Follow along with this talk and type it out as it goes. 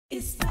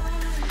It's time.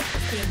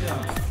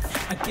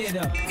 I get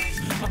up.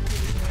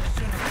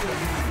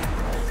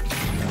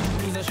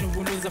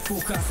 Lose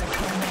focus.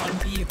 Come on,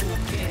 be a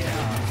go-getter.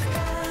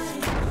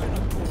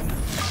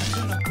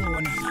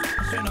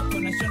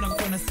 I'm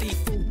gonna stay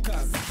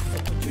focused.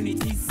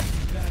 Opportunities.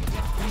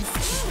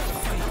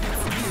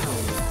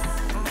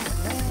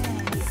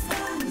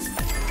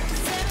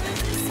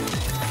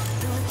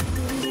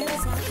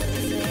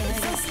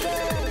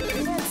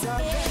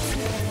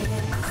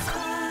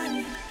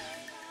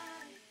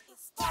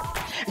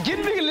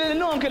 Ngibikele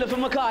nonke lapha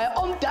emakhaya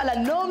omdala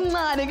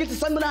nomncane ngithi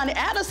sanibonani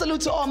and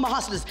salute to all my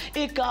hustlers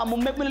igama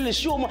uMekumele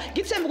Shumo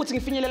ngithemba ukuthi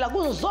ngifinyelela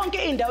kuzo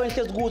zonke indawo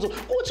enhlezi kuzo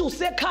uthi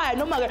usekhaya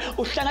noma ke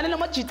uhlangane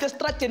namajita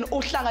estradeni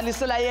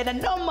uhlanganisela yena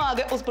noma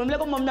ke usibonile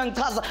komama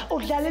ngichaza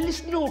udlalela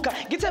isnuka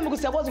ngithemba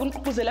ukuthi siyakwazi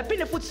ukugqugquzela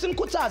phinde futhi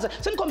sinikhuthaze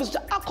sinikhombisa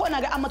ukuthi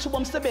akhona ke amathuba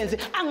omsebenzi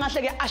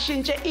angahle ke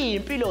ashintshe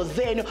impilo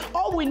zenu.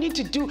 All we need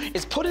to do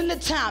is put in the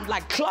time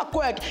like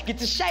clockwork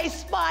ngithi shaya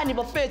iSpani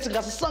bafethu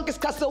ngaso sonke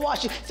isikhathi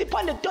sewashi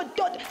siphande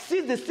dot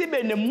size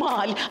sibe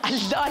nemali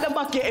adlala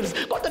ama games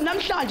kodwa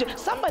namhlanje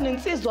samba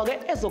nensizwa ke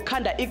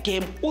ezokhanda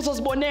igame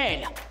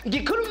uzosibonela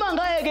ngikhuluma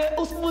ngaye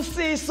ke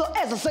uSibusiso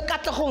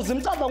ezaseKatlehong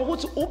imcabanga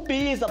ukuthi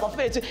uBiza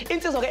bafethu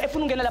insizwa ke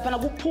efuna ungena lapha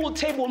ku pool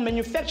table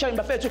manufacturing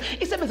bafethu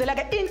isebenzela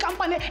ke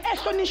inkampani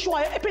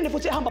ehlonishwayo ephinde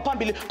futhi ehamba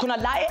phambili khona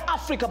la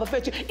eAfrica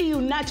bafethu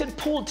iUnited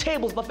Pool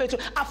Tables bafethu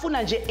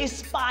afuna nje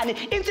iSpani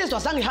insizwa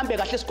zange ihambe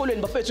kahle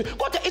esikolweni bafethu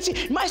kodwa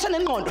ithi mayisana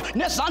nengqondo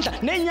nezandla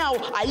nenyawo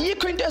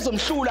ayikho into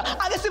ezomhlula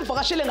ake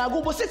sivakashele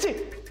ngakubo sithi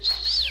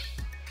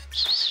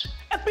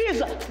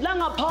eBiza la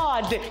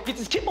ngaphandle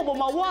ngithi sikhipha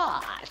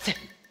bomawathi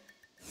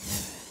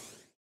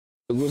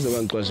ukuze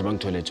bangixoxe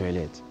bangithole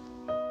toilet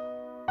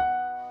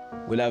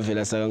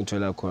ulavela saka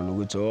ngithola khona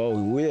ukuthi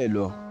uye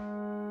lo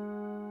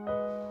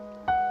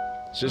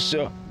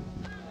shosho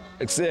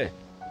ekse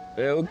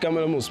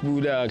ukamela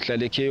musibuda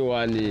kuhlale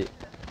K1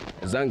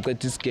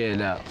 zangicetha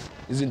isikela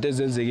izinto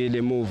ezenzekile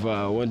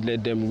emuva won't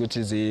let them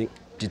ukuthi zi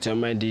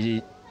determine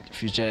the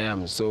future I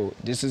am. So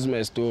this is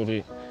my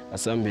story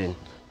asambeni.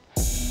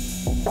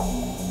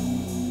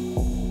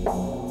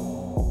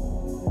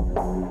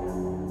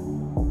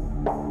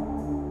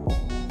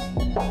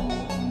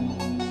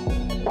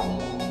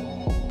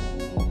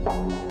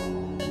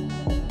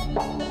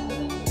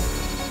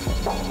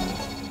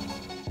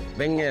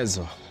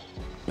 Bengezwa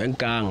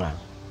benganga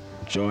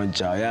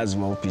Jonja yazi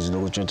mawubhizi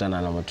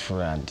lokutshontana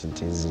nama-200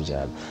 into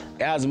ezinjalo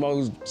yazi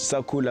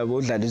mawusakhula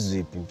bodlala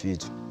iziphi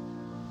mfethu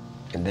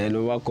and then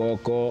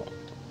wagogo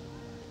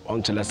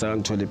wangithola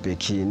sangithola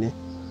ebhekini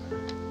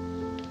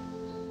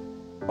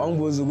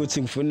wangibuza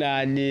ukuthi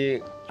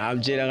ngifunani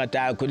ngamtshela ngathi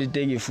akhona into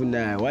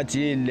engiyifunayo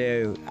wathi yini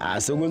leyo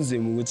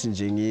asekunzima ukuthi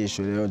nje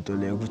ngisho leyo nto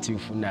leyo ukuthi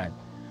ngifunani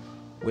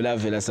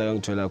ulavela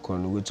sangithola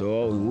khona ukuthi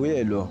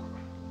uye lo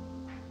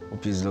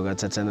ubhizi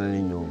lokathathana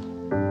nenyuka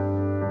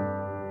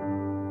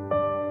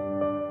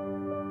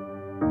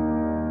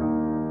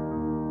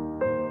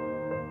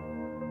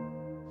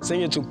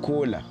sengithi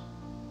ukukhula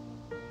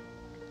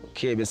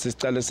okay bese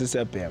sicala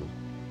sisiyabhema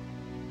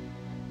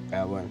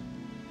yabona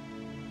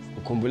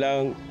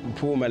ukhumbula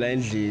ngiphuma la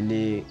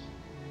endlini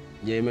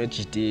ngiye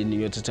emajiteni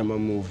ngiyothatha ama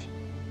movie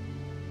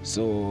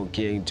so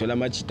okay ngithola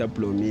amajita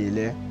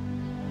ablomile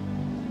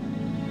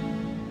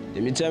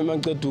lemitime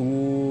mangiceda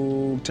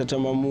ukuthatha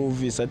ama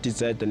movie sa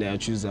decide na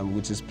choose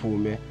ukuthi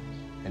siphume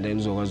and then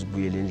uzokwazi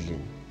ukubuyela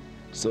endlini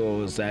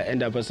so sa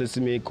end up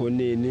asesime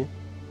ekhoneni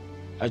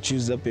I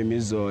choose up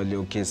emizole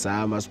okay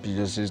sama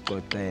sipilo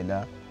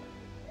sisixoxela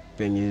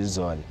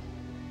bengizole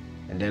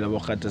and then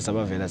abokhatha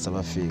sabavela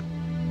sabafika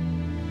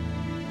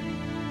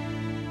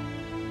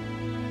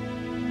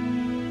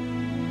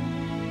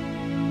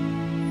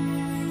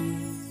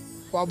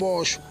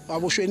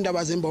waboshwe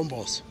indaba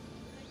zembombozo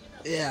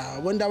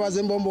yeah wondaba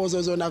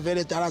zembombozo zona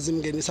vele dala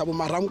zimngenisa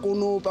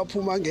bomaramkunu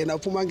baphuma ngena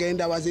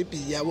indaba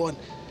zebhiya yabona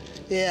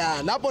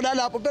yeah lapho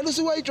nalapho phela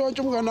usuke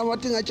itshontshe umngana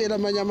wathi ngatshela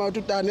amanyama ukuthi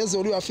utane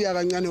ezoli wafika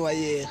kancane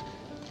wayeka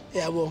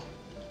yabo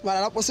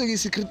mara lapho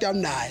sekuyisecret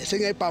yami naye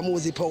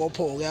sengiyibhamuza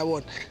iphokopho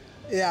yabona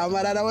yeah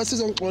mara la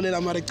wasizongixolela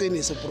ama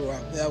iqiniso bro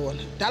wami yabona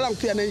dala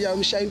ngiphika nenja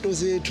umshaya into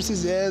zethu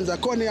sizenza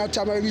khona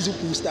iyathama ibiza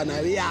ubooster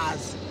naye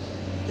yazi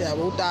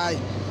yabo utayi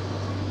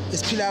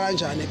isiphila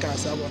kanjani ekhaya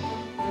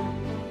yabona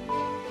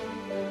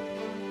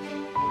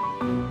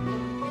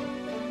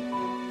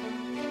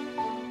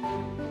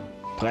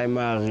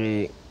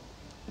primary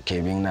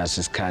giving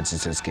naso isikhathi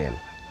sesikele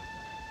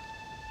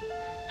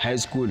high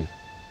school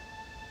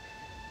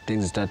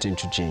things starting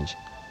to change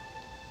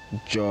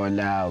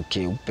ujola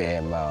okay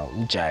ubhema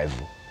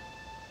umjive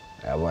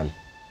yabona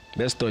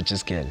bese dodge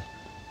isikele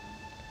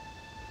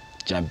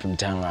jump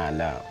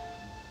imthangala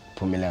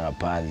phumele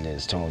ngaphandle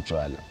sithonga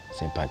utshwala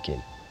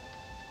sephakeni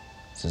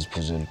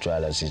sisiphuzula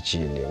utshwala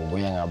sichile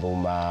ngibuye ngabo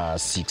ma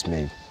 6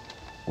 maybe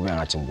kube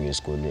ngathi ngibuye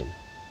esikolweni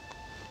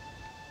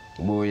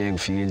ngibuye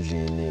ngifika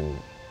endlini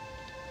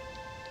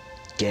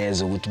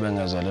geza ukuthi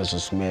bengazwa leso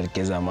smell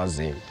geza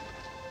amazinyo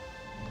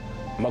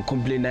ma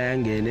complain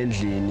ayangena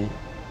endlini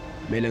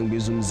mele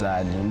ngibiza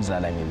umzali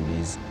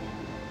ngimbiza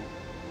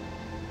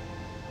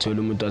thola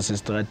umuntu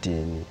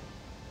wasestradini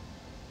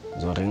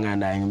zoringa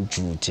naye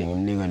ngimjuthe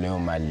ngimnika leyo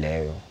mali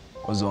leyo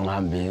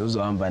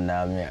uzohamba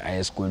nami aye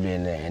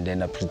esikolweni and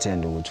then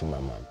pretend ukuthi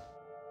umama.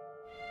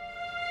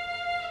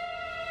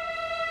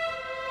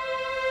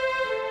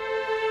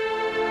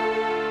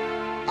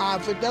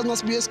 That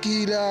must be a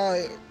skill.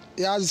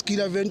 Yazi skill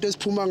event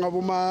esiphuma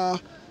ngabo ma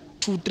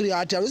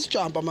 2-3 athi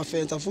awesijump ama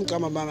fence afuna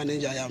ucama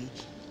manager yami.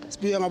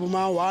 Sibuye ngabo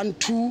ma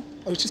 1-2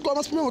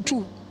 sisikoma siphuma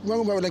ngo2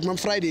 ngoba like mam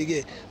Friday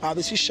ke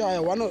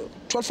abesishaya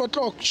 12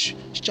 o'clock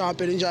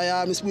sijump ninja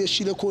yami sibuye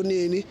shile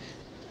khoneni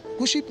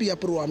kushipi ya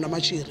program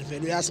namachiri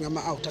vele uyazi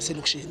ngama out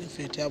aselokishini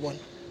mfethu yabona.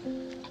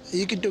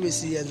 Yiki into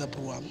besiyenza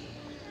program.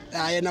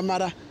 Yena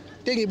mara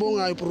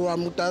tengibongayo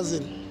program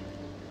u1000.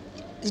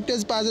 Izinto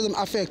eziphaze zem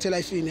affect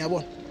life ini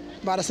yabona.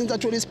 Mara since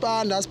athola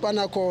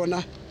ispana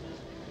khona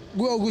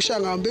kuyo kusha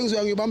ngambe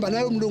ngizoya ngibamba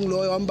nayo umlungu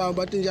loyo wambamba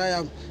bathi nje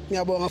yami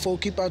ngiyabonga for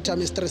keep out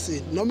time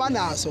stressing noma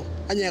naso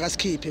anyeka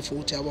sikhiphe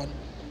futhi yabona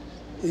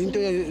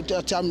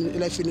into time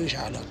life ini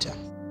njalo cha.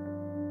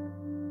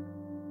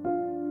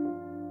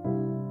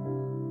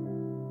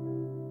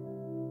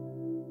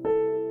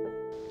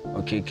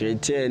 Okay, grade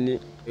 10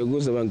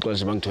 ukuze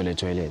bangixoxe bangithole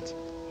toilet.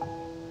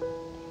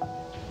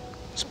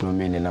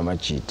 Siplomile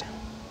namajita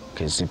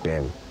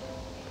KCPM.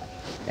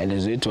 And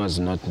as it was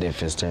not the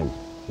first time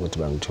ukuthi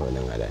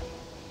bangithola ngala.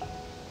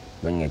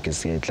 Bangeke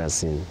siye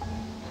classini.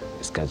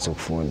 Isikhathi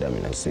sokufunda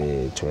mina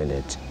se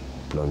toilet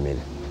plomile.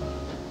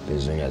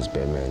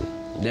 Bezongiyazibhemela.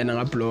 Then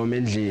ngaploma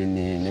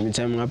endlini,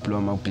 nemitime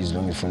ngaploma kubhizi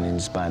lo ngifuna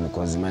iSpani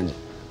because manje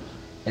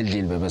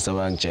endlini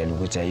bebesabangitshela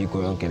ukuthi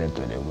ayikho yonke le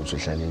nto le ukuthi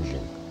uhlala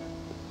endlini.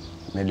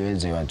 Kumele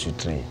wenze 1 2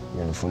 3,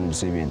 mina ngifuna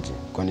umsebenzi,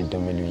 khona into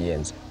kumele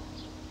uyenze.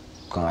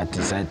 Nga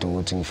decide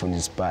ukuthi ngifuna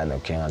iSpani,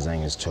 okay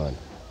ngazange ngisithole.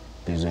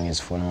 Biza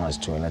ngisifuna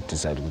ngasithola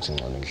decide ukuthi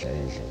ngcono ngihlala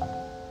endlini.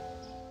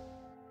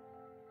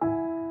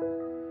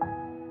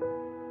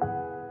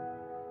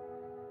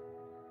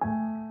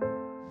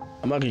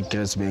 Ama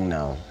regrets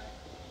benginawo.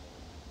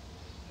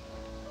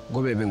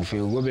 Kube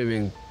bengifika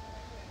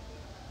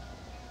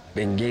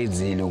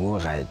bengezile ku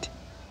right.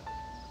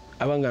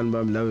 Abangani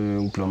bami labo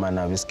bengiploma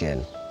nabo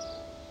isikele.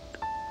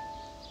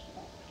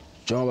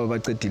 Njengoba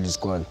bacedile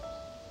isikole.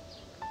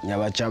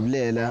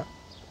 Ngiyabajabulela.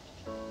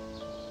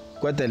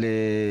 Kodwa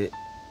le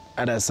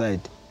other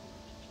side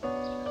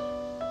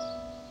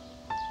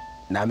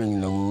nami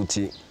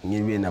nginokuthi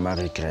ngibe nama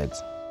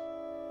regrets.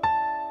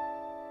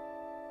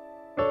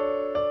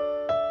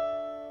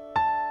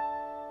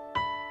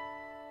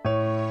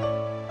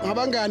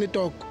 Ngabangani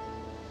dog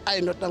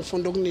ayindoda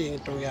ngifunda okuningi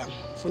dog yami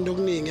ngifunda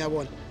okuningi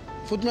yabona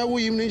futhi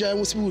makuyimi nje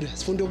ayangisibuda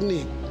sifunda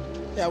okuningi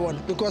yabona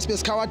because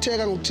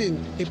besikhawatheka ngokuthini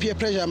ipeer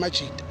pressure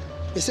yamajita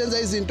besenza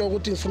izinto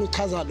ukuthi ngifuna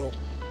ukuchaza lokho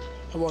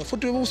yabona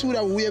futhi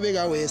ubusubuda uye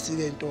bekawesi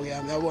ke into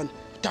yami yabona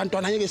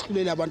tantwana ngeke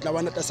sikhulele abantu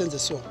labantu asenze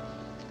so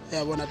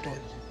yabona dog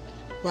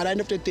but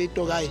end of the day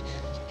dog hayi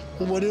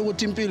ngibone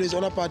ukuthi impilo is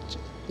all about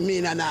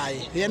mina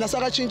naye yena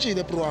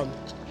sakachintshile bro wami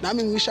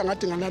nami ngisha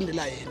ngathi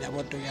ngalandela yena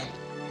yabona dog yami.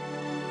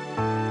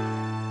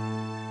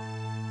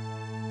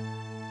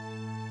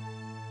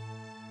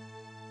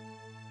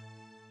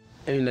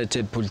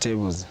 United pool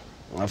tables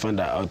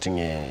ngafanda out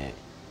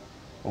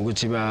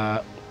ukuthi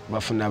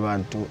bafuna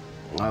abantu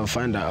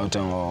ngafanda out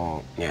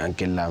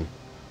ngeuncle lami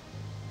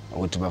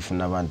ukuthi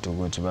bafuna abantu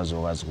ukuthi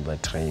bazokwazi kuba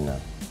trainer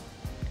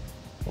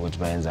ukuthi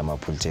bayenza ama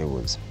pool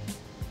tables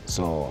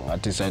so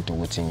ngathi decide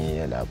ukuthi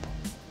ngiye lapho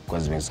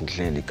because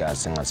bengihleli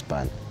kasi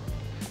ngaSpani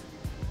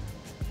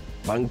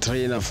bang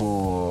trainer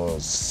for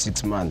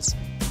 6 months.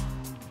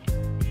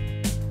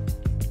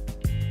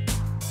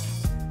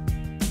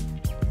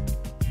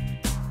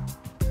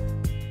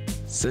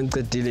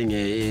 Sengicedile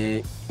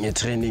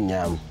nge-training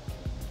yami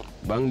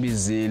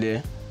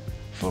bangibizile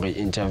for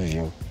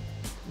i-interview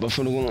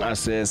bafuna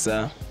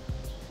ukungi-assessa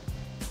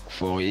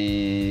for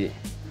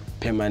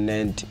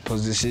i-permanent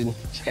position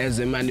as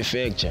a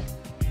manufacturer.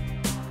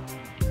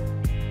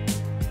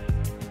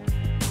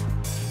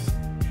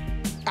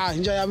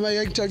 Nje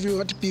yami interview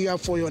ngathi pick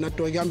up for yona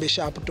dog yami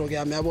sharp dog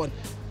yami yabona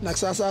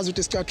nakusasa azi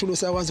ukuthi isicathulo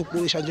sayakwazi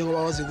ukupolisha njengoba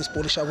wazi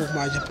ukusipolisha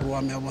kumanje bro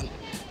wami yabona.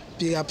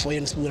 Pick up for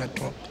yena sibuka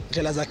drop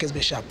indlela zakhe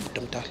zibe sharp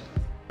uMdala.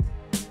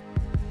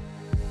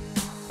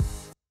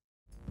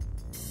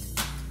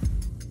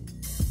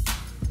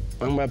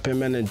 Uma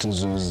permanent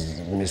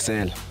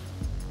ngizozimisela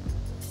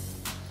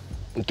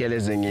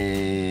ngikeleze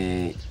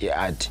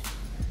nge-art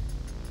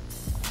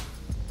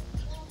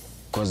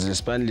because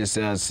iSpani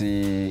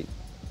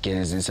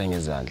lesiyasigelezisa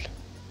ngezandla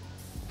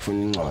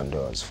ufuna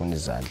ingcondo sifuna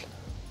izandla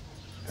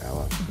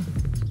yabo.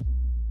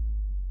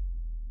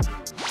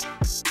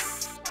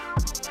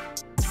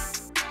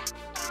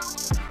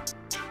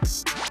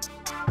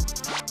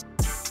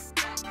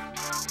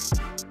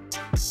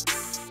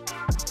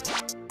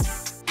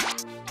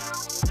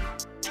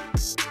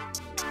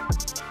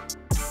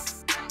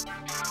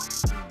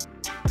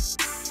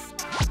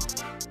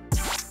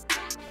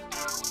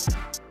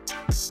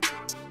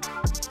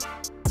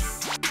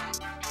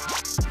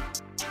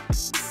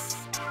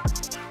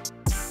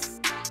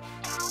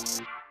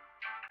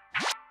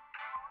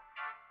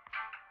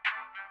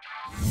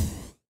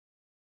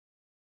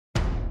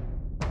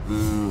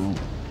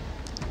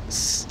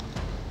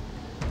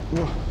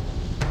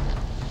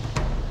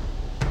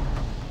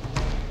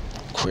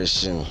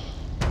 Question.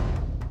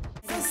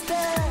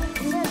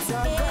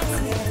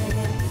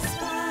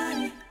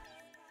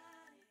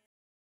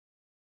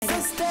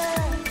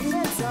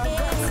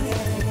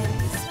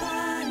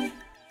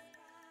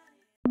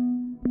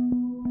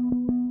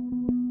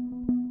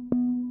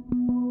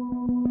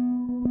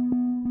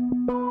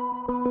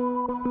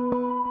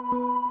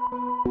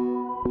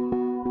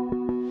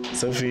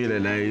 Safile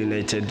la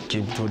United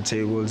Cape Pool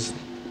Tables.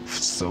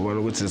 So what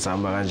would you say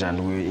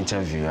we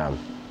interview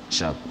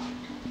sharp.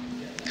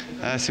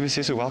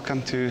 Sibusiso,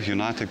 welcome to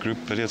United Group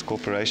Billiards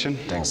Corporation.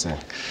 Thanks, sir.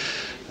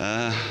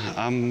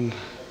 I'm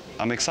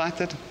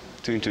excited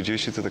to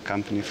introduce you to the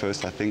company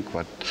first. I think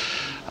what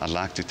I'd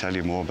like to tell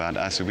you more about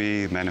us,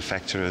 we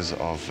manufacturers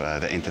of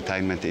the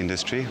entertainment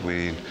industry.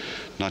 We're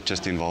not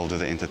just involved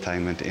with the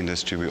entertainment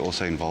industry, we're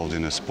also involved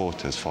in a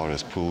sport as far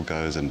as pool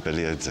goes and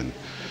billiards and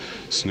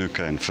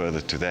snooker and further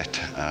to that.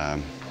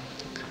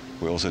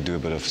 We also do a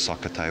bit of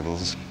soccer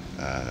tables.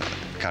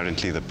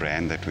 Currently the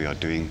brand that we are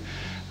doing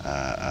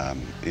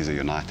is a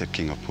United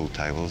King of Pool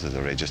Tables, as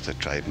a registered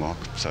trademark.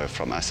 So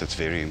from us it's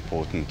very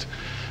important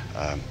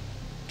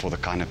for the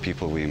kind of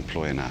people we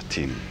employ in our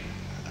team.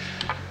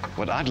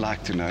 What I'd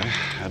like to know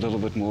a little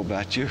bit more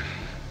about you.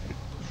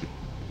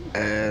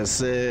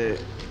 Say,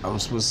 I'm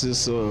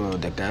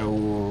Sibusiso, the guy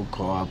who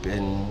grew up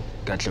in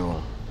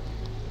Katlehong.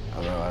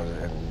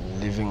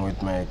 Living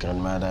with my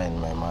grandmother and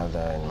my mother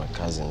and my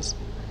cousins.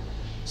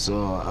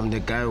 So I'm the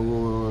guy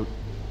who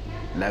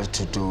loves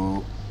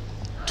to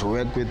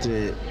work with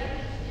me.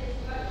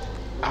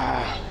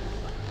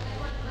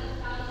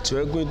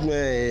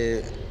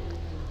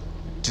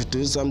 To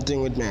do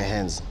something with my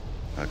hands.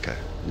 Okay.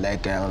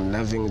 Like I'm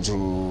loving to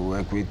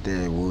work with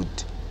the wood.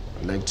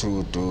 I like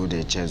to do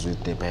the chairs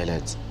with the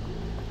pallets.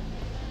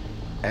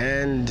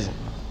 And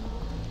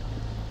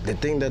the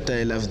thing that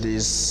I love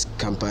this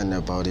company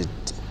about it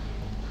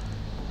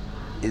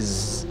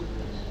is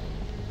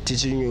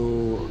teaching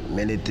you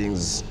many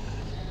things.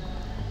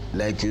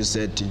 Like you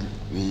said,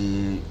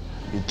 we're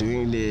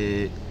doing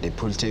the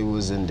pool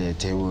tables and the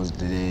tables,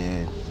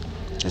 the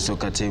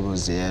soccer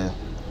tables here,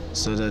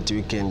 so that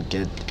we can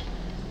get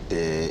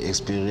the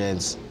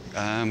experience.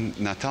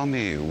 Now tell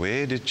me,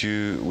 where do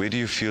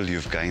you feel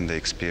you've gained the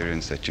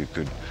experience that you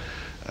could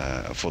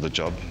for the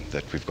job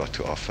that we've got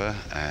to offer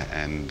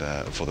and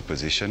for the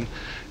position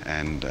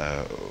and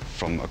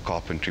from a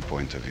carpentry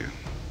point of view?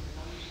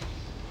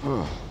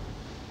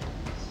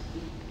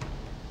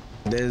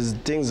 There's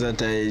things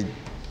that I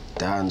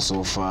done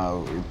so far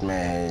with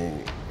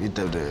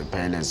the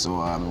pallets,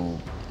 so I'm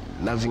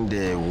loving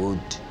the wood.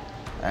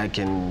 I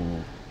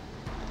can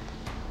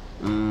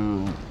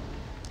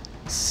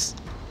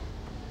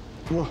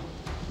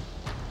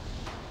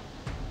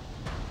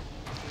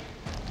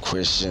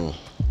question.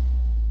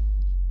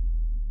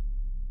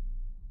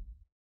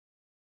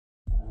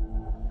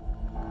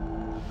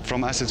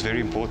 From us, it's very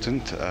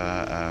important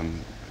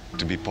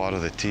to be part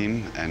of the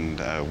team,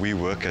 and we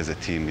work as a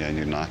team here in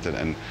United.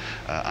 And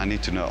I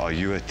need to know, are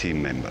you a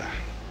team member?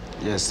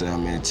 Yes,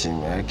 I'm a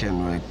team. I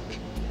can work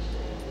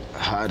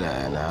harder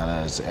and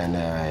harder, and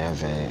I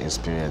have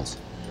experience.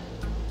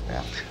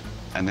 Yeah.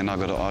 And then I've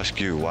got to ask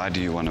you, why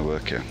do you want to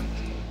work here?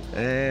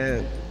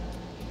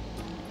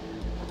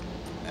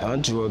 I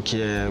want to work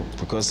here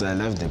because I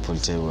love the pool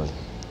table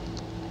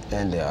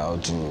and how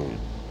to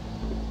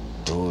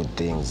do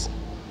things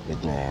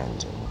with my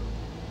hands.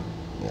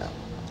 Yeah,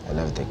 I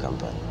love the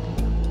company.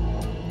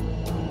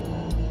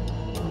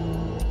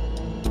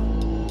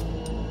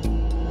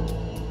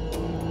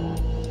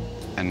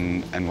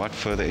 And what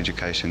further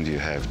education do you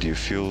have? Do you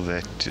feel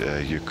that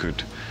you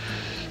could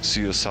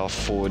see yourself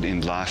forward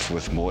in life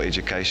with more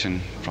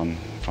education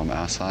from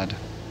our side?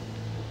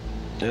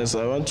 Yes,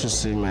 I want to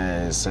see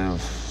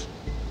myself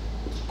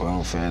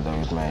going further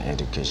with my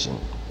education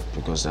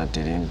because I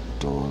didn't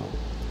do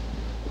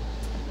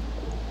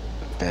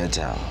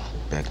better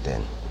back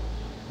then.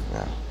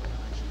 Yeah.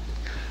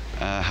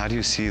 How do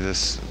you see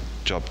this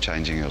job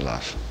changing your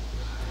life?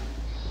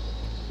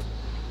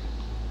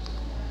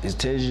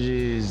 It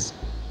is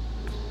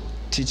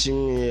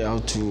teaching me how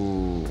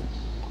to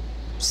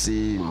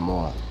see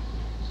more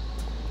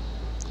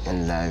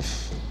in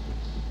life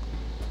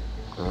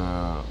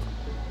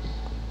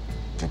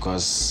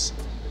because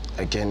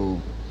I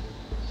can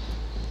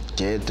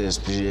get the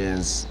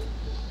experience,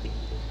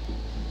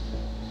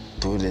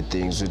 do the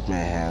things with my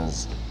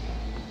hands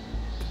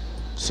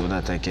so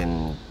that I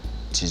can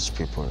teach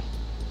people,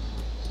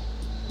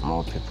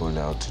 more people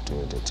how to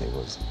do the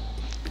tables.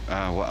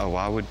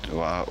 Why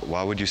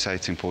would you say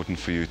it's important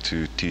for you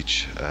to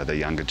teach the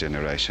younger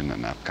generation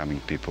and upcoming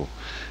people,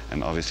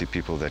 and obviously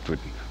people that would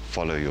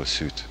follow your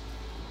suit?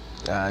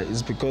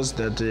 It's because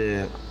that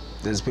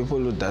there's people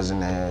who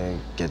doesn't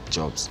get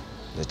jobs.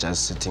 They're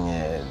just sitting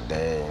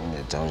there in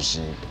the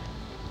township,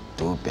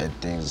 do bad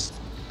things.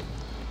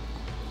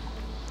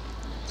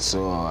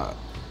 So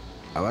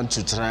I want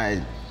to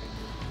try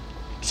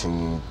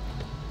to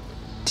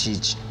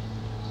teach,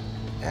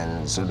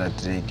 and so that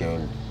they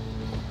can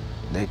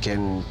they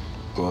can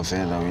go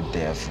further with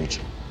their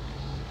future.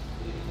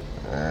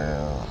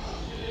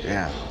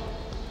 Yeah.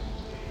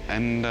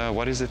 And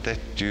what is it that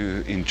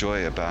you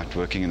enjoy about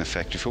working in the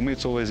factory? For me,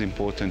 it's always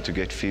important to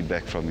get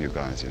feedback from you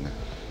guys, you know.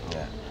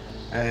 Yeah.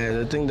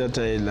 The thing that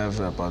I love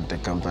about the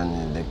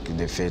company,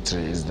 the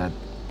factory, is that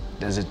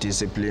there's a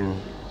discipline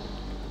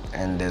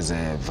and there's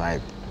a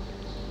vibe.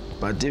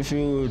 But if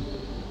you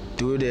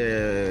do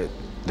the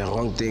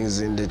wrong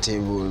things in the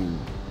table,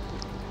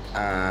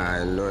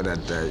 I know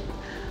that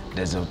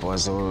there's a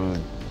possible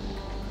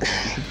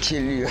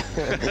kill you.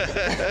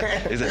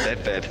 Is it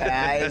that bad?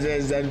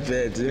 It's that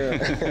bad, yeah.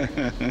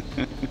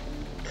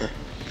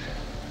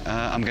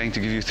 I'm going to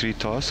give you 3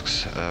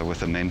 tasks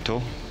with a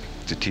mentor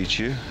to teach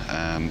you,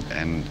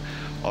 and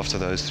after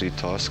those 3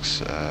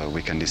 tasks,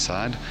 we can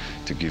decide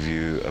to give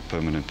you a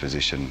permanent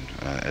position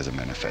as a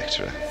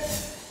manufacturer.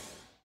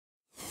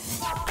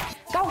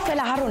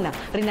 Kaofela ha rona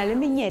re na le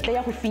menyetla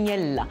ya go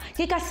finyella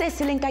ke ka se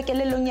se leng ka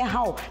kelelong ya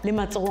hao le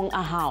matsogong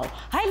a hao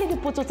ha ile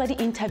dipotso tsa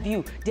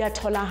di-interview di a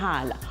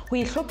tholahala go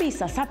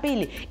ihlopisa sa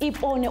pele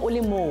ipone o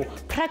le moo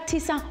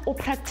practice o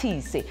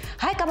practice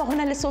ha e ka ba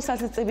hona le so sa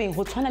se tsebeng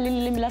go tshwana le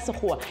leleme la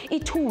sekgowa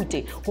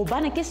ithute go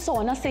bana ke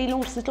sona se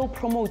ileng se tlo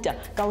promoter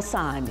ka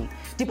osane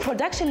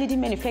di-production le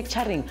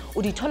di-manufacturing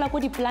o di thola ko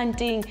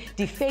di-planting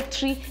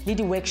di-factory le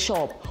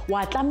di-workshop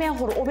wa tlameha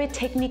gore o be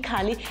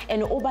technically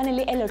and o bane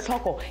le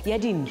eletlhoko ya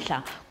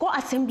dinhla ko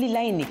assembly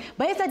line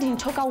ba etsa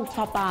dintho ka o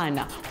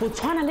fapana go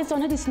tshwana le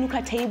tsona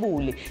di-snooker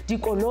table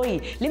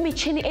dikoloi le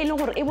metšhini e leng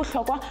gore e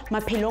bohlokwa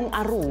maphelong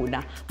a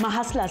rona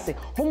ma-hustlers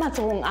go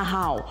matsogong a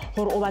hao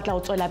gore o batla o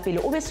tswela pele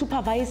o be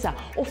supervisor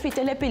o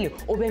fetele pele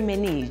o be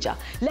manager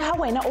le ha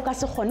wena o ka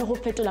se kgone go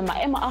fetola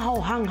maemo a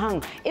hao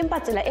hang empa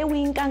tsela e o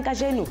e nkang ka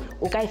jeno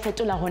o ka e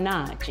fetola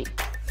hona tje.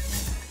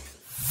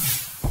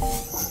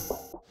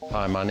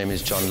 Hi, my name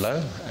is John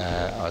Lowe.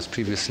 I was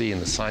previously in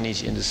the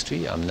signage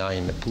industry. I'm now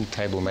in the pool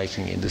table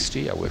making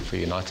industry. I work for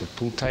United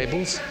Pool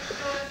Tables.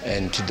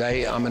 And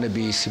today I'm going to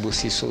be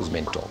Sibusiso's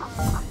mentor.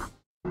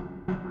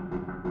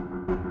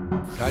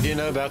 How do you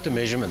know about the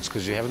measurements?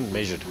 Because you haven't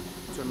measured.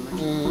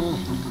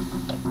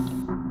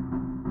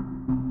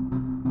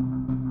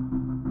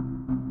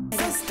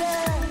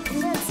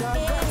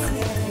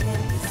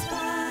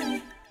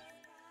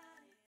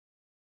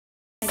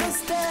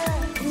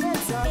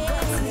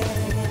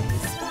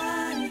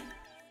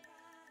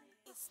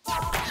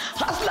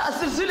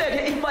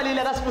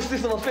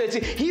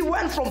 He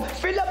went from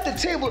fill up the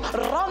table,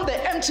 round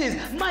the empties.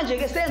 Manje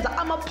ke senza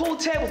ama pool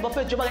tables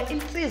bafethu baka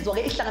insizwa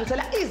ke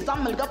ihlanganisela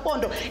izama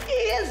likapondo.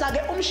 Iyenza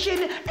ke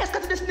umshini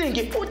esikhathini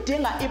esiningi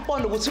udinga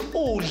ipondo ukuthi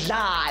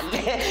udlale.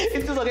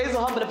 Insizwa ke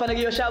izohamba lapha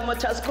ke yoshaya ama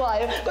task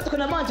kwayo. Kodwa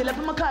khona manje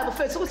lapha emakhaya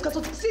bafethu kusikhathi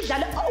ukuthi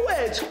sidlale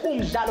owethu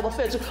umdlalo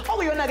bafethu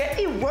okuyona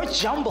ke i-word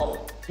jumble.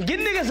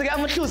 Nginikeze ke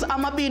amahluzi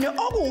amabini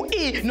oku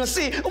E no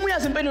C.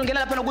 Umuyazi impendulo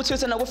ngena lapha nokuthi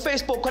wena ku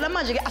Facebook khona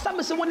manje ke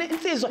asambe sibone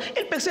insizwa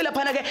ilibhekisela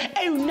lapha ke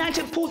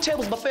United Pool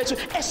Tables bafethu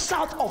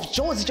south of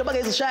Jozi njengoba ke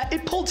izishaya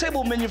i-pool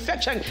table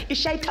manufacturing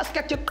ishaya i-task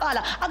yakhe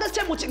yokuqala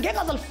akasithemba ukuthi ngeke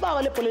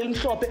azalifaka lebhola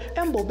elimhlophe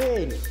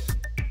embobeni.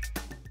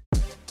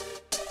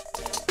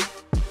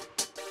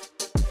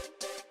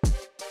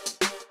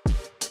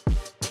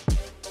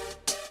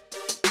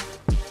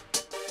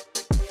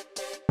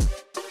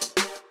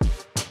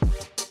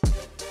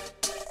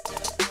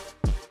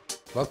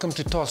 Welcome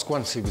to Task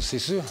 1,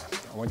 Sibusiso.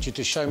 I want you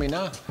to show me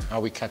now how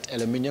we cut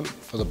aluminium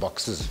for the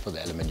boxes for the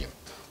aluminium.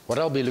 What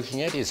I'll be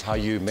looking at is how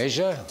you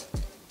measure,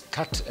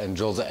 cut and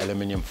drill the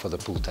aluminium for the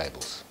pool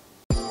tables.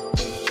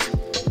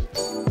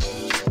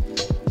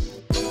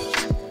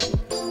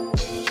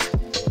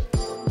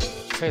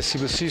 Okay,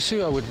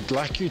 Sibusiso, I would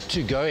like you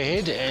to go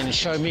ahead and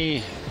show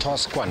me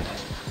Task 1,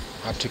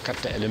 how to cut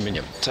the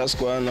aluminium.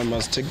 Task 1, I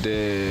must take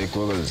the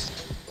goggles.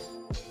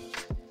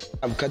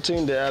 I'm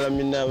cutting the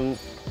aluminium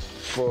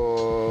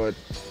for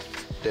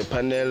the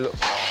panel.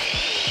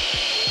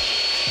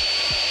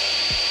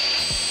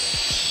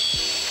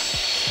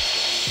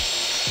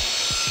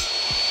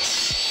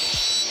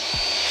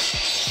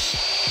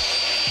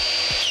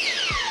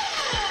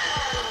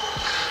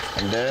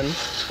 And then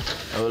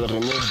I will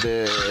remove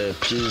the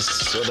piece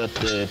so that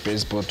the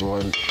baseboard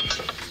won't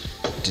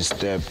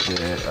disturb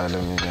the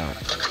aluminium.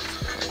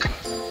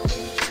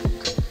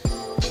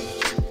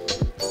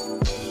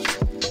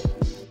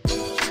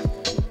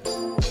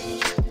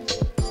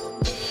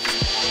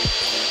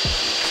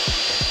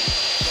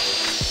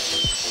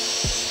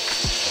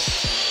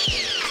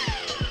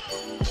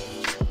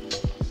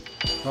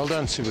 Well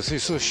done,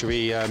 Sibusiso. Should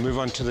we move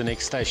on to the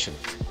next station?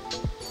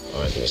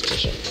 All right, next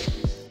station.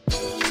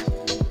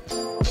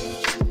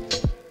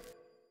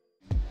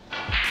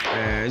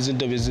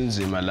 Izinto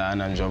bezinzima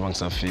lana njengoba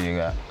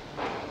ngisafika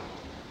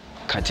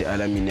khathi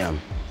aluminium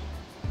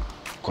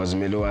because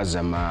kumele wazi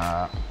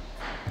ama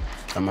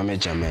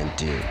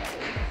measurement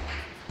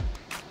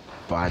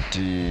but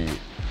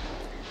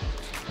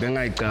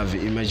bengayicavi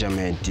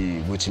i-measurement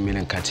ukuthi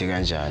kumele ngikhathe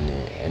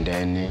kanjani and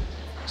then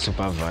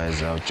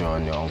supervisor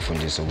uJohn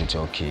wangifundisa ukuthi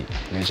okay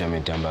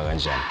measurement ihamba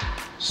kanjani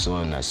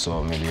so na so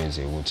kumele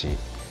yenze ukuthi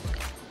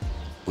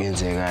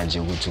kwenzeka nje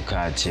ukuthi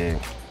ukhathe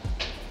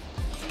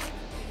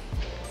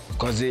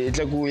because it's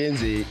like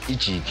uyenze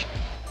ijig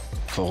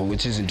for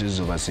ukuthi izinto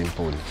zizoba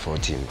simple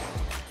for team.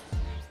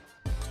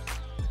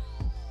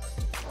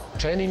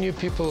 Training new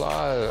people,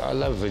 I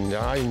love and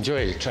I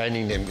enjoy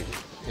training them,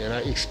 you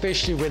know,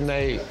 especially when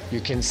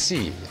you can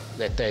see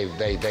that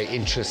they're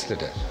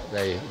interested in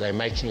it. They're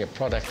making a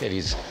product that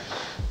is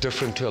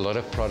different to a lot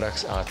of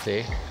products out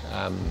there.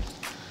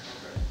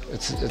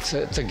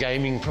 It's a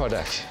gaming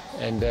product,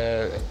 and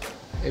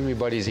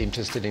everybody's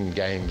interested in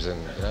games,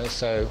 and you know,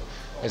 so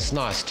it's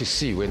nice to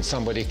see when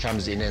somebody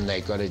comes in and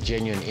they've got a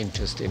genuine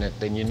interest in it.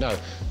 Then you know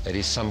that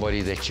is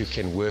somebody that you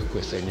can work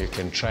with and you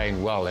can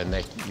train well, and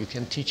that you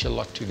can teach a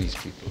lot to these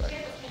people.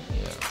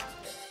 Yeah.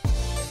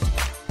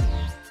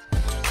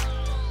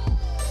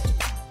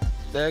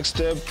 Next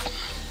step,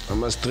 I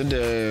must drill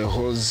the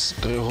holes,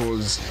 3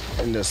 holes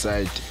in the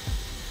side,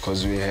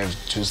 because we have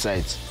 2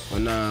 sides.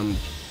 When I'm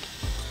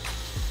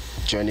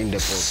joining the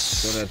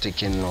post so that they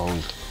can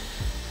hold.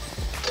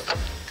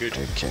 Good.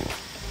 Okay.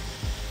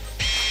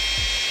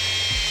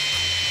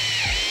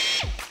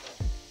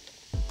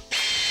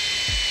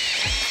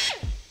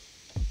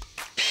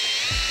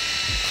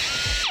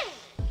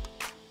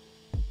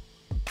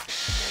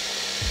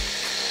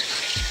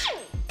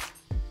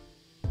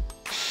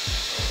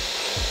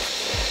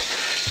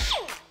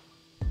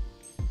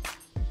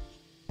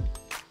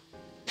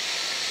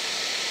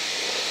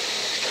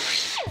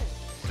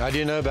 How do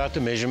you know about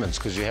the measurements?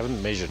 Because you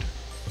haven't measured.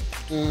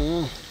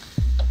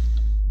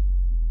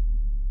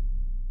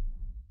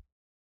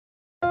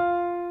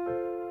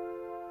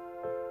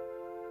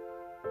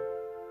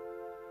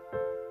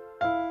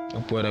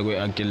 Upora kwe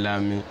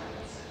akilami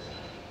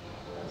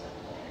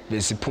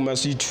besiphuma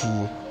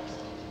siyi-2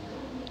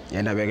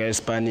 yena beka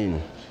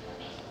eSpanini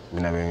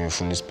mina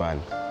bengifuna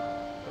iSpani.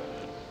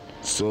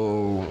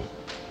 So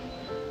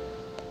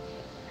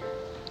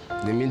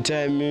the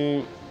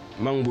meantime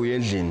mangibuye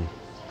endlini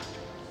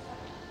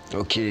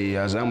okay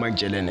azange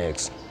bangitshele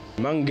next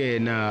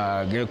mangena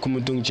akekho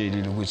umuntu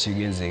ongitshelile ukuthi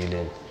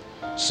kuyenzekile,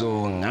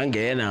 so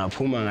ngangena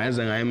ngaphuma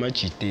ngayenza ngaye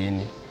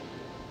emajideni.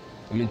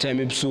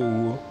 Meantime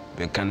ebusuku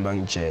bekhani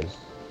bangitshela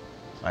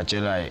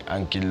batshela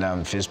uncle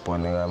lami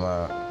firstborn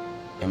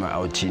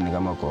ema-outini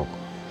kamagogo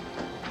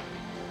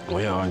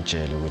uye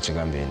wangitshela ukuthi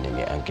kambeni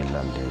nge-uncle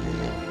lami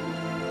leli.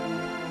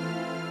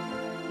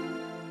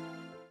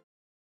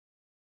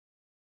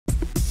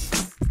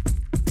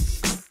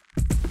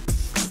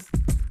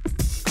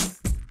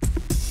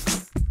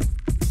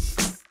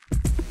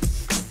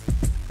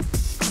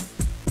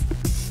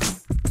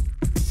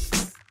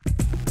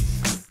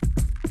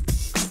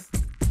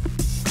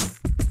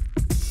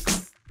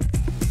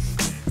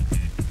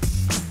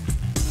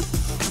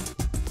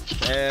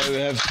 We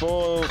have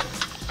 4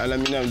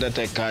 aluminum that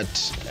I cut,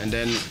 and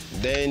then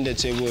there in the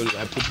table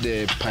I put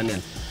the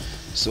panel.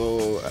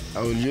 So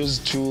I will use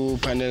 2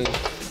 panels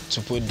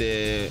to put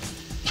the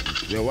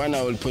one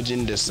I will put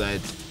in the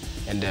side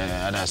and the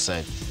other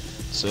side,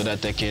 so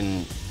that I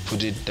can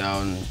put it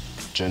down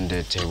on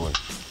the table.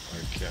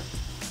 Okay.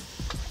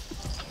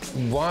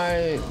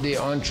 Why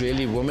there aren't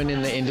really women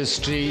in the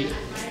industry,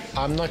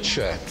 I'm not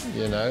sure,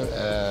 you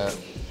know.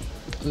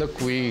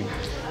 Look, in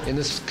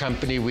this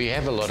company, we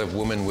have a lot of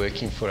women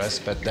working for us,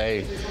 but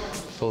they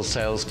fill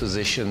sales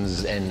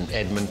positions and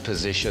admin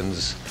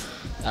positions.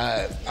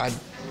 I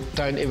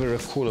don't ever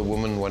recall a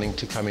woman wanting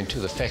to come into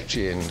the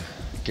factory and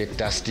get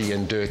dusty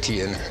and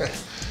dirty and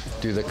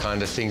do the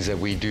kind of things that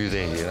we do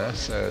there, you know.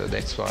 So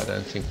that's why I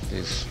don't think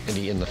there's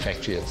any in the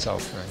factory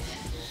itself.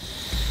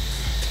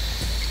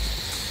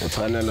 No. The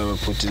panel I will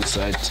put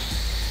inside,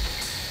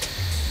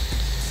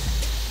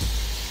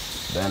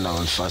 then I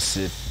will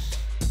fasten it.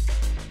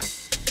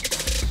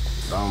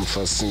 I'm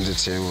fastening the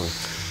table.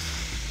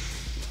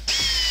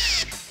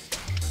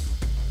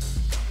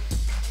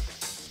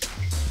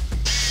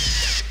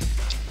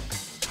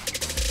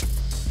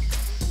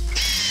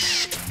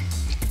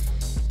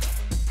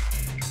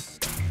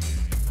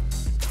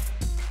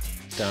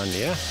 Down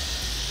here.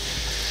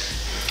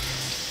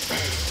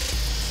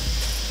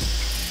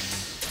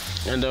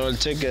 And I will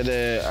take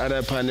the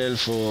other panel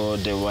for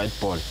the white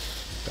ball.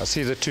 I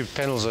see the 2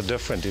 panels are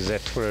different. Is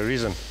that for a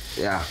reason?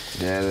 Yeah,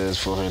 that is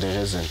for a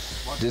reason.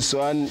 This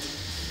one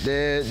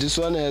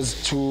has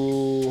 2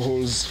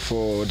 holes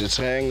for the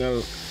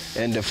triangle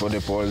and for the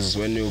balls.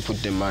 When you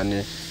put the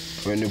money,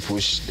 when you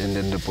push, and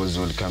then the balls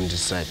will come this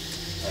side.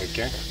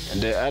 Okay.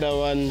 And the other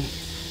one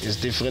is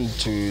different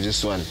to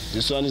this one.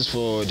 This one is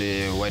for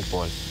the white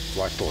ball.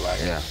 White ball,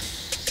 eh? Yeah.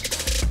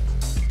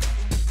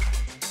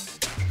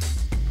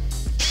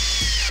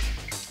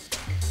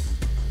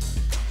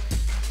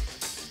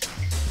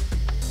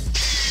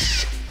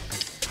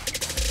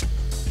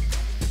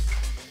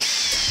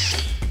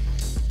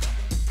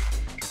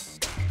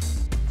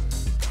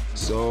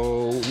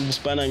 So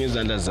uSpana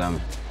ngizandla zami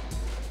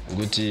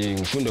ukuthi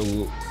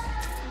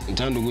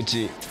ngithanda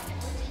ukuthi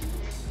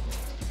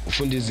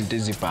ufunda izinto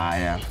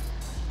ezibhaya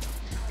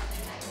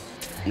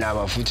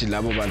naba futhi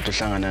labo bantu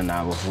ohlangana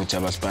nabo futhi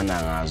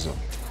abaSpana ngazo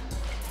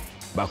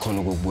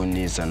bakhona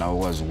ukukubonisa nawe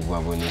ukwazi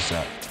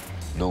ukubabonisa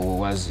lokho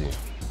kwaziyo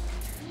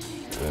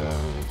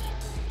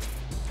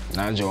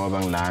nanjengoba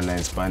ngilana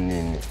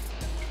eSpanini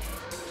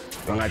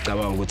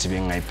bengacabanga ukuthi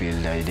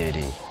bengayibhilda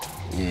ileli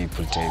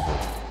i-pool table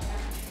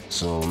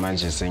so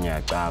manje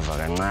sengiyacava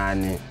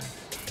kancane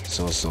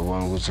so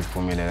sobona ukuthi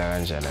uphumelela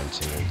kanjani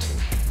nje.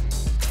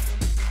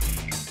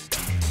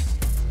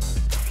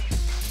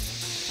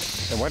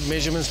 And what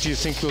measurements do you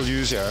think we'll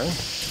use here?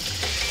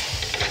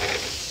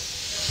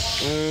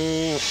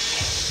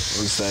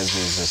 All sides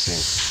is the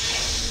same.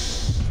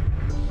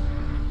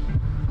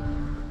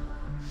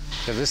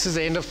 So this is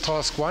the end of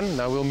task 1.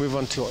 Now we'll move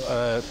on to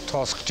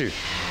task 2.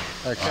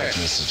 Okay. Right,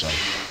 Mr. John.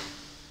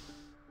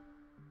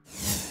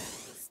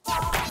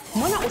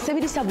 Mona o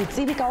sebedisa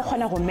botsebi ka go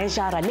kgona go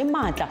measure le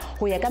matla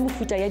go ya ka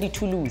mefuta ya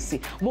dithulusi.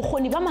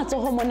 Bokgoni ba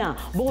matsogo mona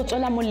bo go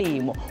tswela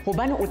molemo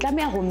gobane o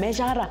tlamea go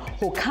measure,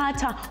 go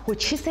khatha, go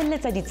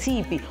chiseletsa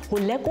ditshipi, go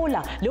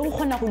lekola le go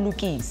kgona go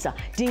lokisa.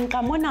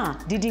 Dinka mona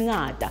di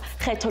dingata.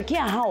 Kgetho ke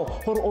ya hao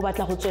gore o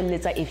batla go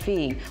tswelletsa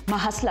efeng.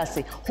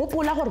 Mahustlers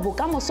gopola gore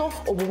bokamoso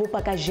o bo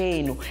bopa ka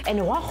jeno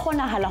and wa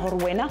kgonahala gore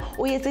wena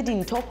o etse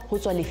dintho go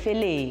tswa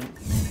lefeleng.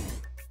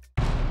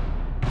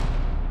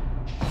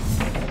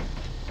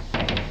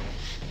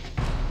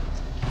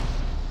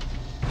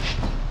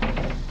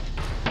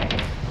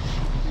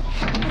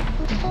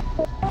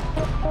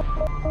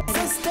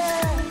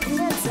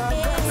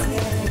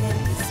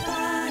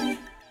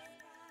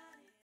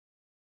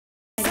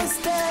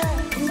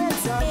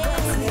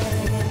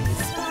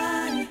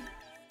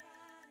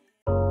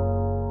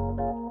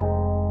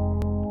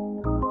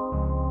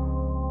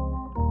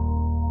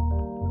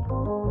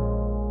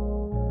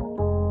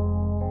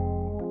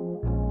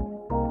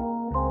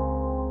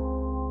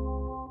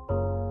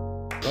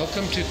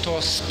 Welcome to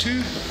task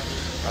 2.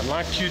 I'd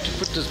like you to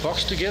put this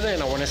box together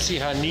and I want to see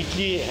how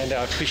neatly and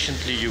how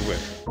efficiently you work.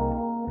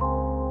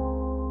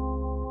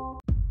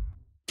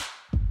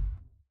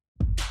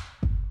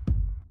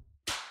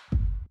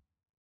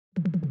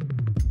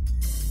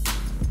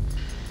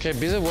 Okay,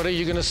 Biza, what are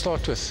you going to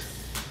start with?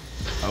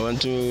 I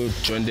want to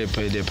join the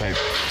pipe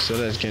so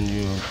that can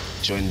you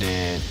join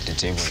the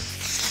table.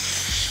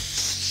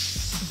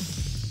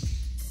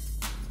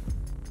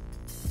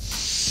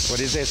 What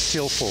is that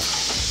steel for?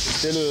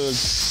 Steel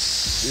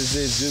is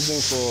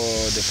using for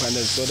the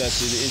panel so that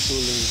it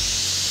will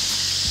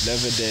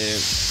level the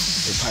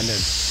panel.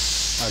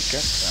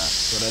 Okay.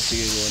 So that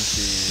you won't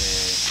be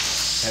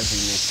heavy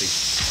mistake.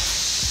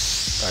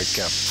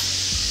 Okay.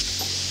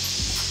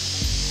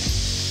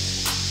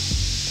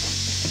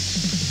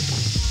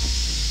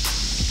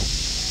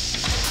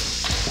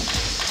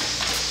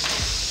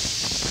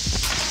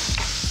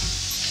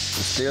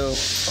 Still,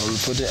 I will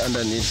put it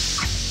underneath.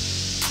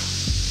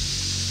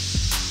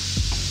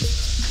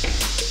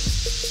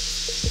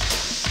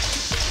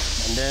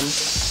 And then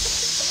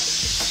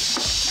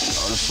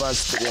I'll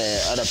first the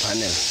other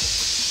panel.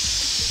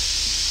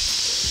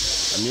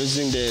 I'm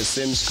using the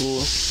same screw,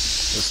 the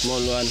small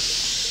one.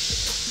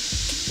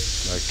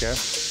 Okay.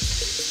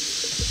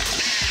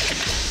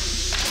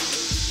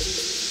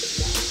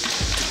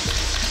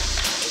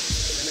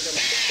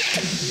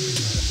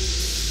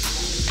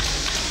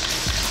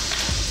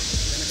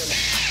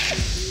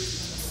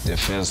 The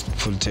first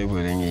full table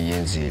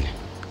engiyenzile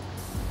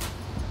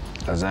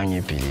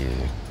azange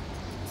believe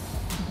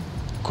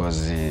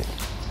because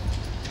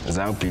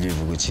azange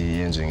believe ukuthi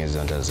yenziwe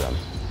ngezandla zami.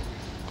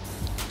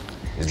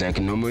 It's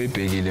like noma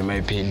uyibhekile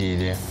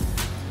mayiphelile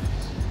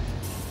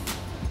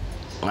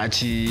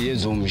ngathi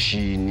yenziwe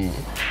umshini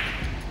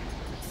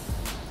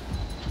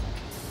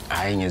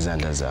hayi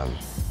ngezandla zami.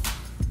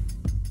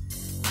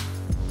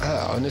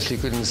 I honestly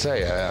couldn't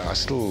say. I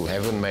still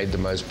haven't made the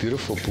most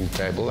beautiful pool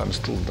table. I'm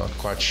still not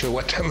quite sure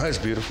what the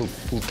most beautiful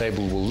pool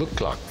table will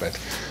look like, but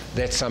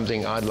that's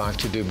something I'd like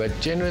to do. But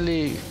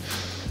generally,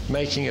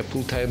 making a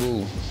pool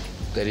table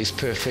that is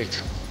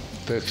perfect,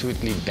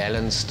 perfectly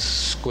balanced,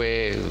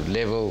 square,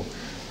 level,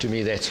 to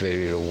me that's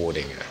very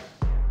rewarding.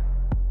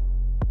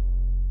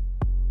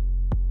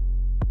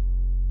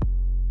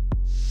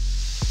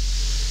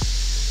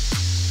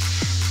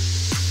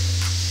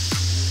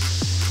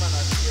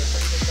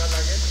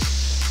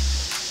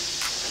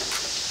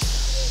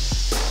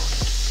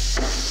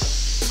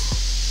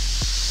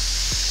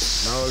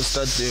 Now I'll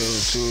start to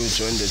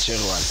join the chair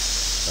one.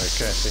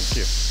 Okay, thank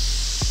you.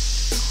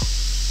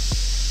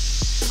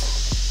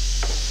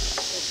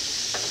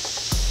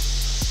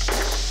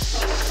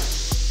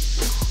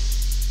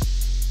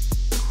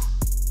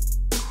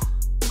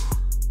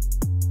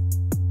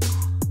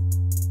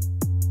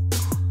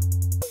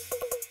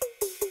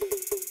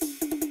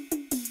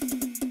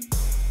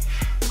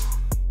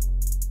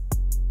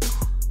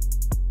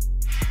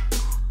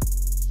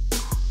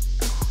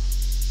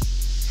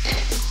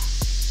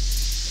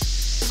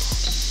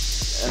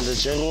 And the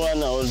chair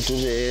one, I will do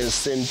the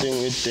same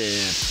thing with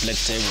the black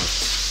table.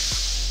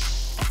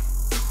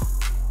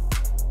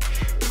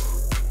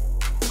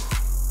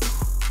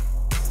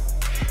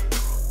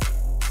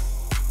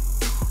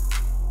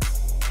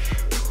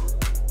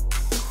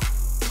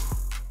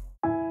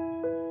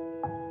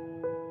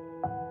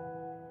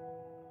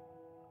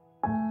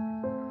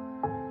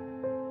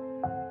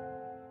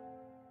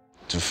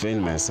 fail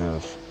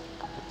myself.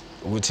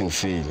 Ukuthi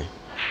ngifile.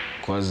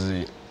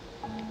 Because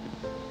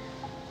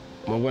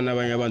mabona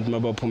abanye abantu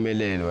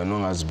mabaphumelele wena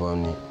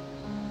ongaziboni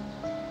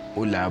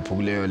ulapho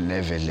kuleyo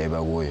level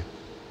leba kuyo.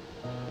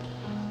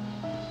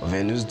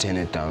 Vele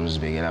uzithene down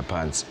uzibekela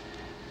phansi.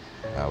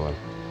 Yabona.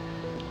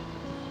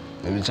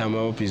 Every time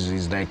I Biza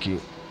is like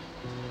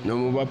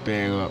noma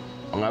ubabheka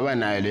ungaba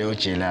nayo leyo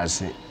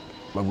jealousy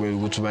makumele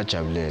ukuthi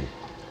ubajabulele.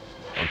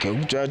 Okay,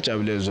 ukuthi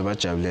uyajabulele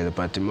uzobajabulele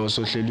but uma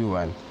usohleli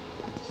u1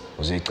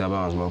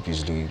 uzoyicabanga uma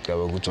Biza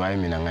uyicabanga ukuthi why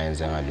mina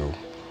ngayenza ngalokho.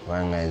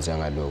 Why ngayenza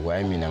ngalokho?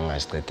 Why mina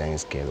ngasiqeda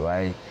ngesikele?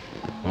 Why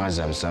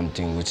ngazama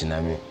something ukuthi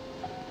nami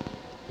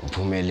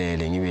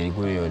uphumelele ngibe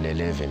kuyo le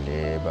level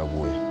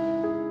lebakuyo.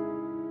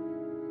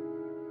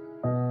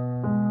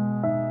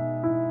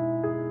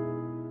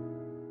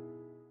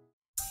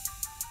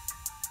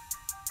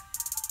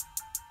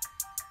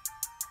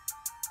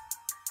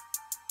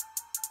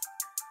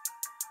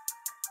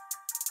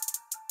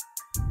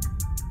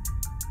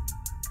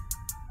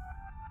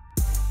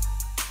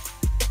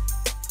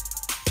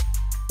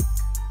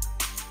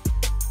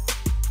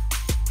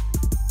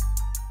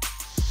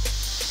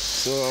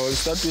 So I will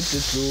start with the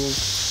glue,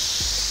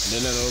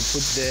 and then I will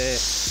put the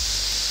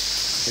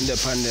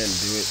independent.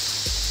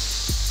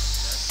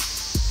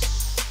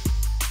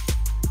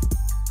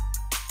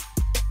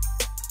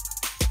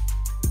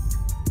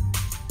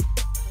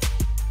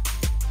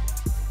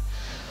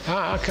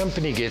 Our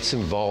company gets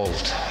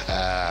involved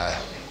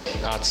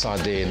outside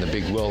there in the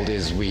big world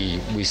is we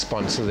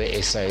sponsor the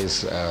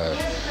essays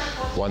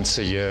once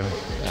a year.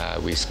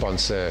 We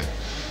sponsor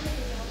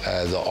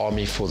the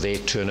Army for their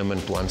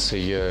tournament once a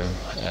year.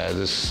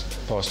 This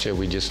past year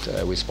we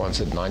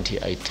sponsored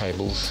 98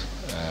 tables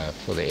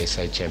for the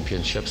SA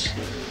Championships.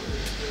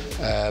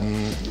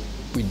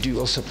 We do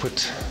also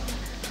put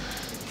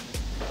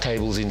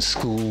tables in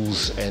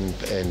schools and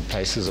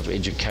places of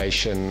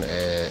education,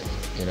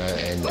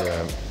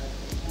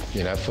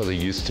 for the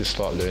youth to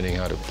start learning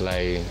how to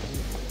play.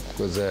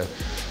 Because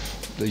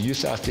the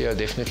youth out there are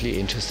definitely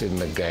interested in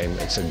the game.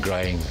 It's a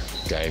growing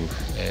game,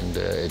 and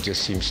it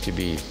just seems to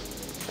be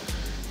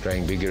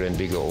growing bigger and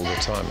bigger all the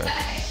time.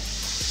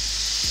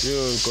 You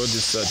go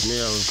this side, me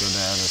I will go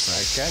the other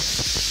side. Okay.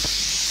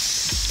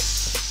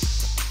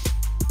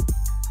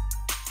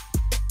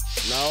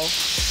 Now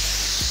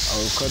I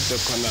will cut the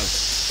corners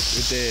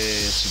with the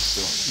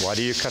jigsaw. Why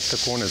do you cut the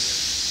corners?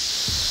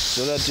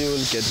 So that you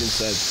will get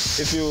inside.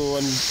 If you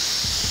want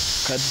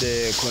cut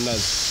the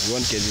corners, you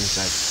won't get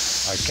inside.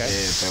 Okay.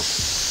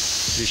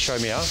 Please show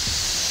me how.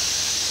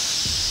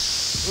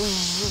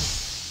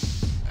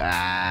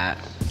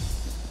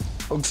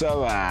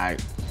 Ukusaba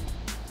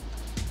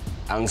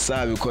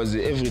angisabi because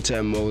every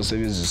time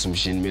mawusebenzisa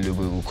umshini kumele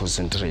ube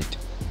concentrate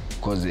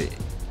because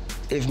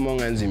if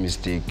mongenza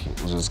mistake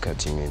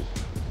uzozikhatha imini.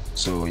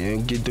 So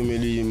yonke into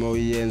kumele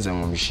mawuyenza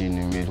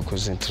ngomshini kumele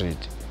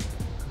concentrate.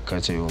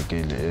 Khathe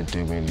yonke le into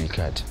kumele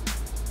ikhathe.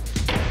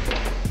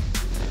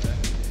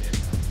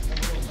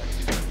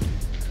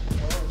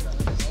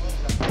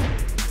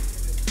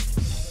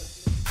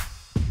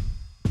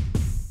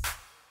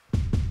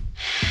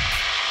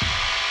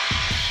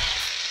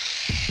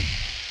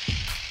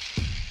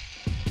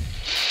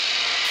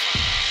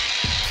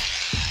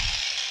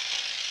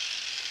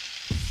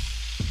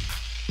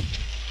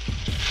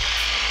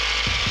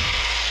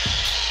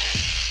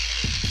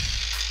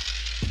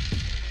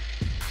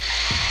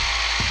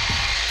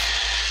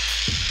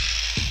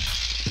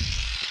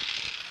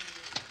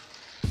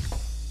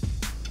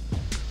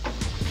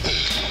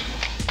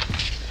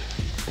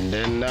 And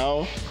then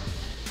now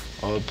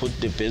I'll put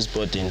the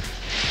baseboard in.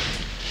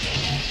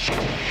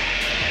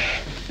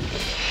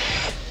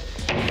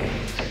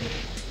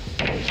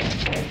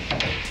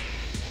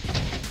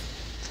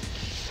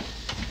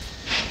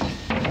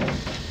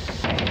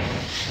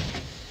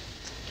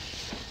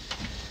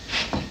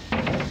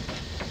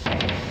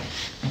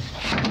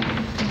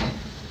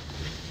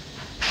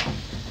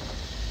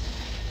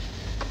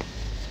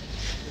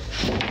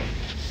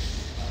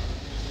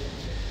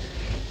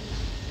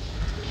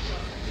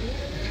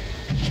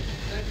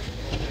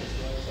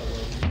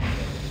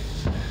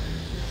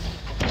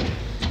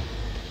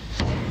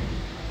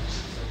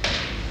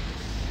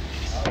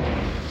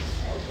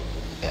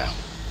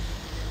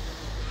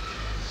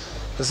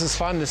 This is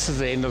fun. This is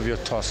the end of your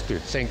task, dude.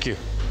 Thank you.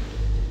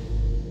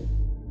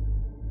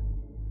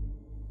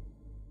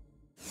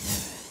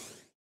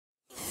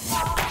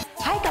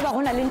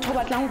 Hona le ntho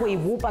batlang go e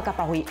bopa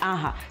kapa go e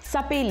aha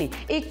sa pele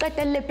e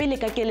qetelle pele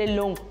ka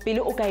kelellong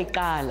pele o ka e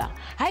qala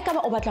ha e ka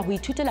ba o batla go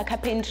ithutela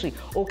carpentry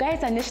o ka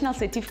etsa national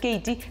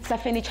certificate sa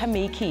furniture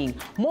making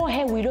mo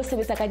he o ilo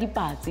sebetsa ka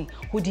dipatsi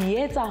go di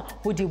etsa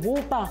go di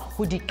bopa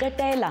go di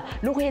qetela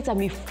le go etsa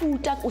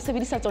mefuta o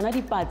sebedisa tsona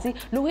dipatsi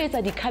le go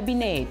etsa di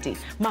cabinet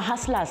ma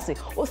hustlers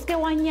o ske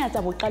wa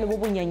nyatsa boqalo bo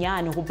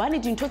bonyanyane go bane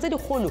dintho tse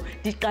dikgolo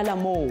di qala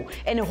mo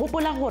ene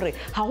hopola gore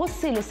ha go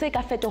selo se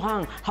ka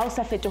fetogang ha o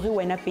sa fetoge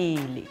wena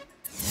pele.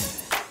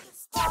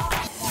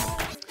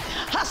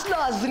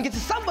 Hustlers, ngithi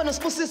samba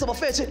Sibusiso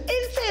bafethu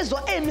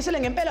insizwa emisele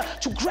ngempela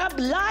to grab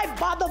live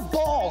by the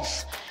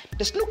balls.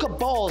 the snooker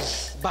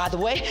balls, by the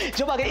way,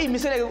 njengoba ke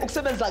imisele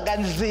ukusebenza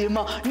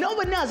kanzima.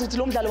 Noma nazi ukuthi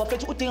lo mdlalo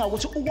wafethu udinga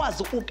ukuthi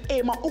ukwazi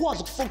ukema,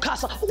 ukwazi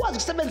ukufocusa, ukwazi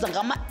ukusebenza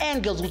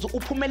ngama-angles ukuze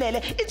uphumelele.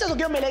 Insizwa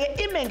kuyomele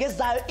ke ime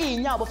ngezayo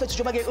iy'nyawo bafethu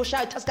njengoba ke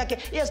ushaya itask yakhe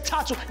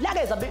yesithathu la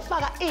ke zabe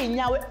ifaka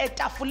iy'nyawo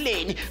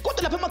etafuleni.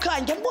 Kodwa lapha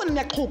emakhaya ngiyakubona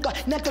niyaxhuga,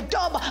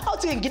 niyadodoba,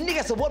 awuthi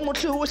nginikeze one more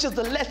clue which is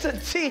the letter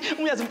T.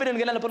 Uyazi impela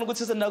ngena lapha ukuthi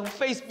size na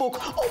ku-Facebook.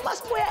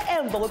 Masibuya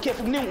emva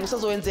kwekhefu kuningi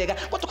ukusazowenzeka.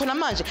 Kodwa khona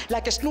manje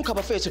like a snooker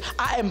bafethu,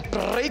 I am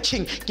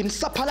breaking,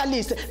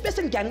 nginisaphalalise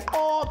bese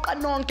ngiyanqoqa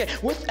nonke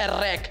with a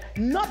rack.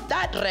 Not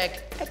that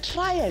rack, a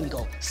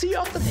triangle. See you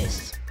after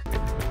this.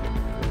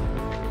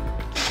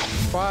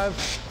 5,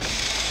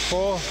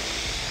 4,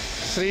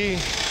 3,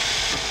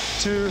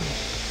 2,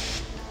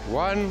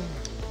 1.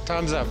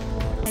 Time's up.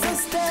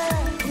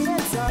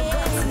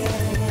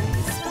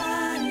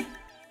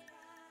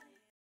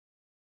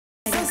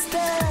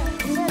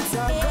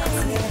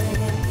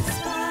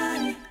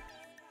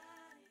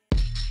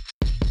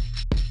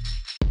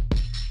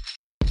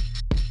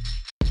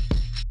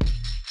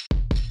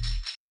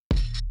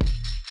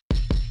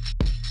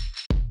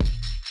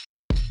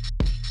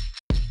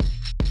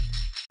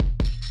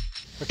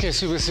 Okay,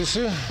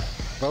 Sibusiso,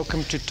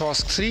 welcome to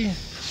task 3.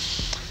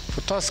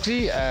 For task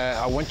 3,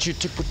 I want you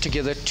to put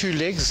together 2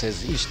 legs,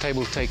 as each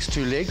table takes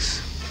 2 legs.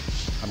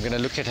 I'm going to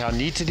look at how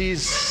neat it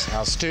is,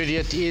 how sturdy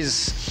it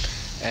is,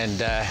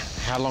 and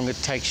how long it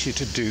takes you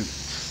to do.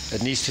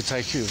 It needs to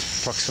take you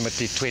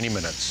approximately 20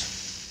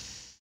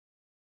 minutes.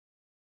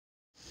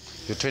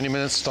 Your 20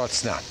 minutes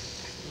starts now.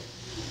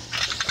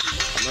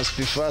 Must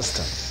be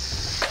faster.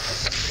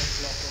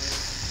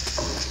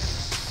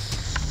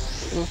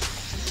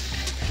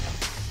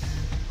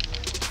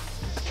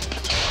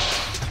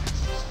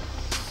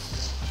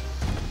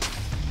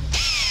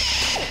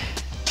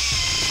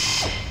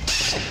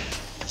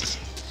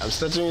 I'm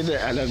starting with the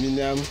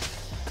aluminium,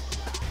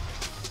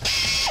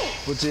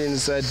 put it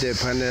inside the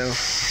panel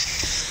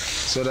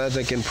so that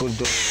I can put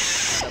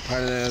the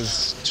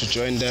panels to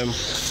join them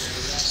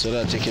so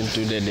that I can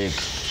do the leg.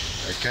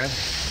 Okay.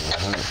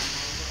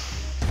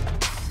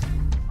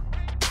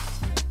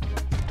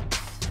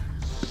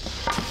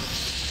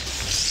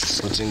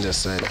 Put in the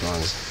side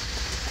ones.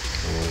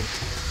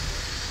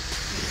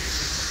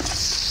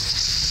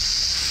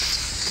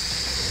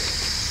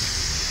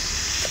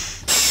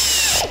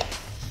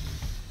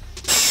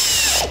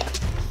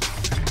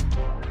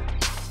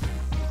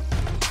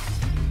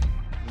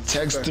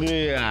 Text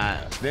 3,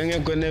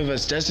 bengekho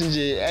nervous, just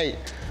nje hey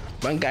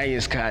bangaye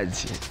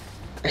isikhathi.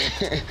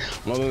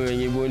 Ngoba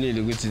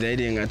ngiyibonile ukuthi la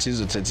idea ngathi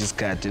izothatha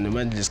isikhathi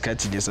noma nje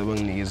isikhathi lesi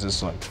abanginikeze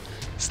sona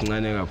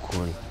sincane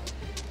kakhulu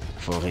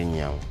for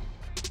inyawo.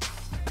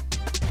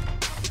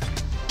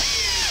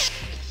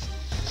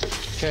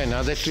 Okay,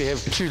 now that we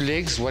have 2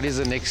 legs, what is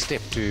the next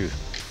step to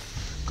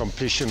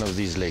completion of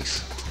these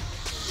legs?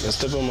 The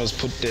step I must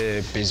put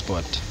the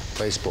baseboard.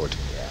 Baseboard?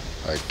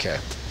 Yeah. Okay.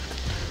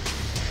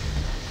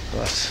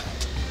 Right.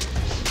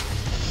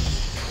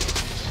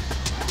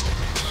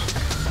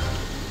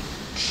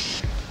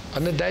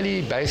 On a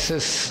daily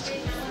basis,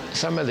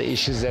 some of the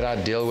issues that I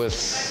deal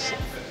with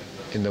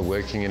in the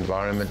working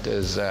environment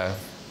is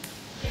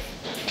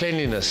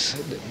cleanliness.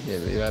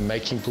 You know,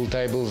 making pool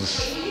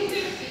tables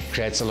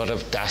creates a lot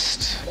of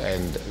dust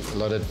and a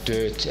lot of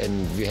dirt,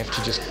 and we have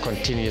to just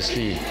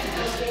continuously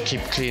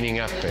keep cleaning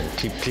up and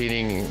keep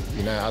cleaning.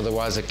 You know,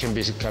 otherwise it can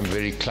become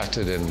very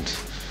cluttered and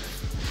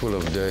full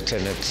of dirt,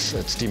 and it's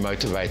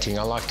demotivating.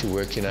 I like to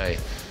work in a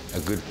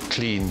good,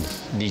 clean,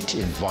 neat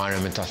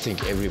environment. I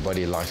think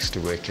everybody likes to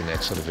work in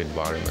that sort of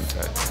environment.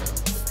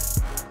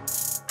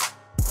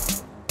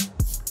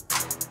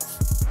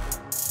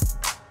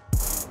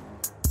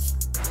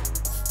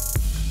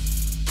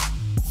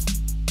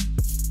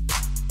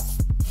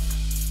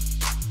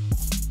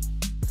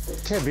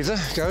 Okay,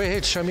 Biza, go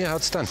ahead, show me how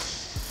it's done.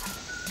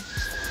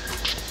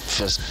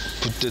 First,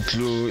 put the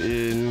glue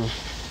in.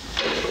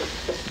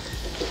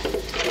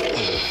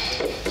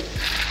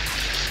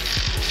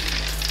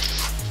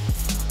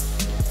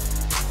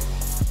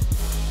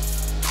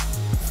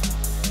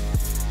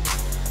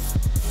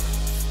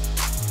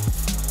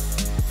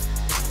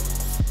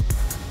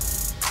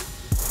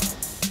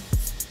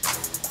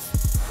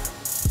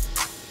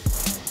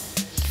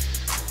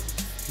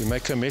 You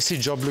make a messy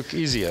job look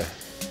easier.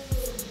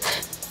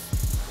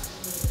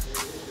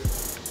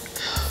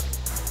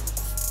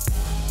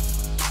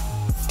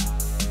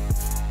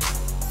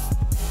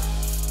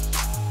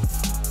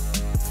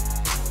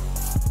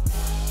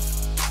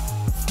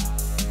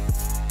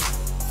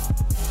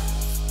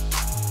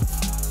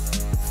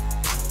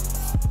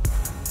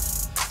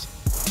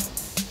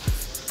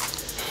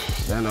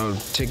 Then I'll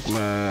take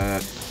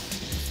the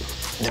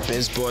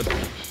baseboard.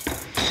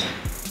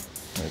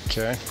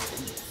 Okay.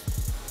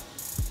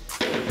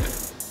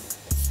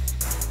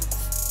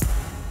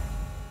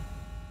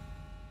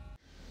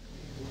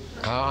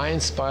 How I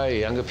inspire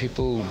younger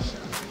people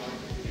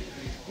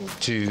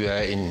to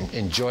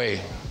enjoy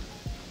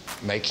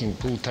making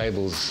pool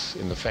tables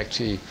in the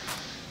factory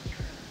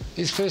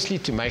is firstly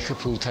to make a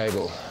pool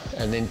table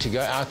and then to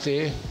go out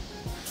there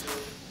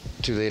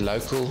to their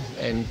local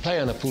and play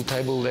on a pool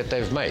table that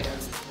they've made.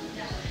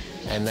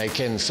 And they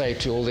can say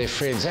to all their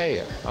friends,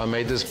 hey, I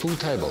made this pool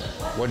table.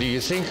 What do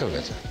you think of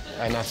it?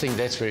 And I think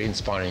that's very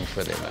inspiring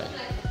for them.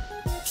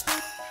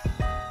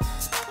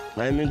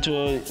 My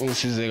mentor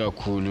ngisize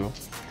kakhulu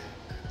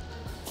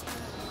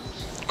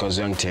because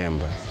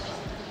uyangithemba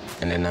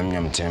and then nami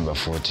ngiyamthemba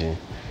futhi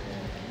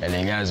and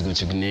ngiyazi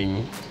ukuthi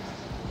kuningi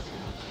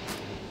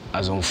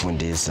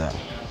azongifundisa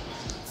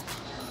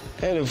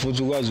and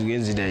futhi ukwazi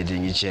ukwenza into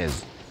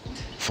ngichess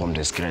from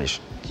the scratch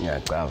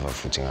ngiyacava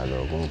futhi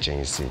ngalokho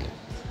ngitshengisile.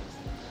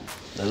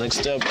 The next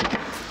step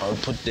I'll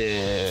put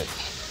the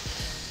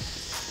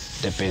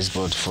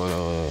baseboard for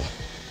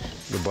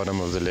the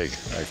bottom of the leg.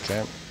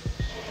 Okay.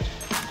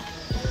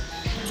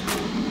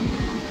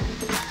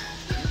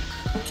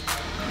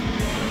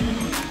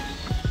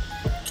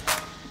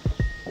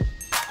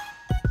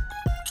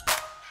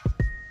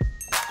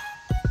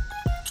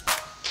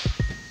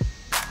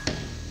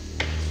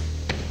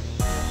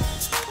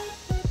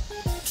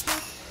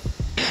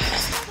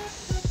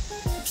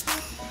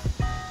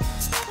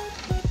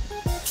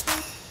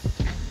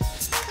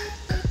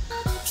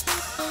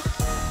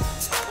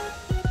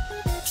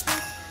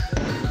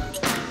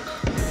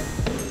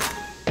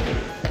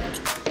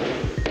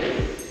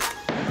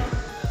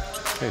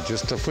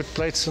 Just the foot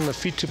plates and the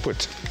feet to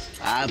put.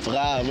 Ah,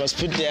 bra, must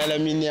put the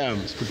aluminium.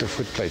 Let's put the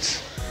foot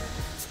plates.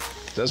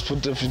 Just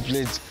put the foot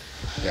plates.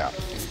 Yeah.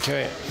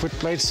 Okay, foot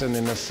plates and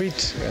then the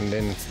feet and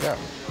then, yeah.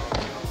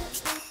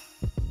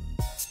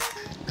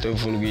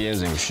 Ndofuna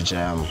ukuyenza ngefuture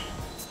yami.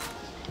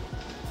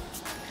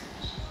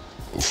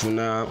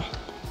 Ufuna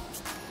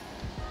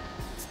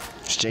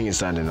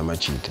sithengisane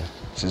namajita.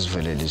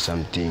 Sisivelele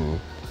something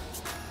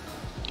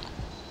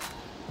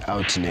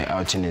out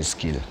in a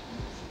skill.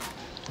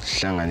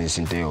 Hlanganisa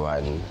into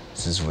eyi-one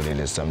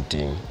sisivulele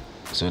something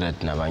so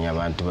that nabanye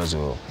abantu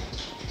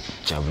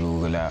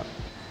bazojabula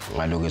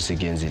ngalokho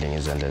esikuyenzile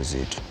ngezandla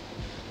zethu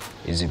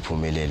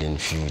iziphumelele in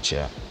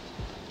future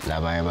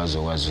nabanye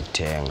bazokwazi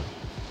ukuthenga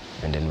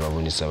and then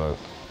babonisa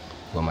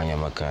kwamanye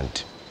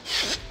amakanti.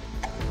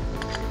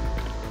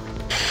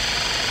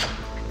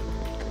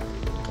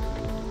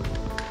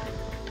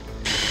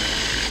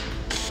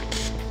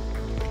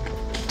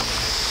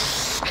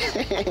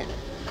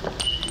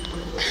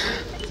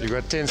 You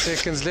got 10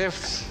 seconds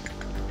left.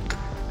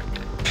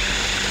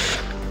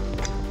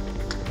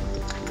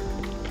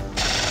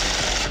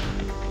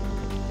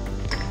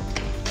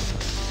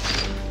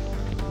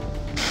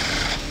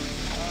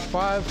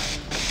 Five,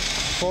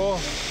 4,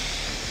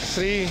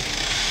 3,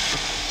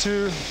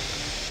 2,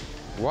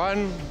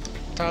 1.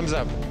 Time's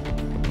up.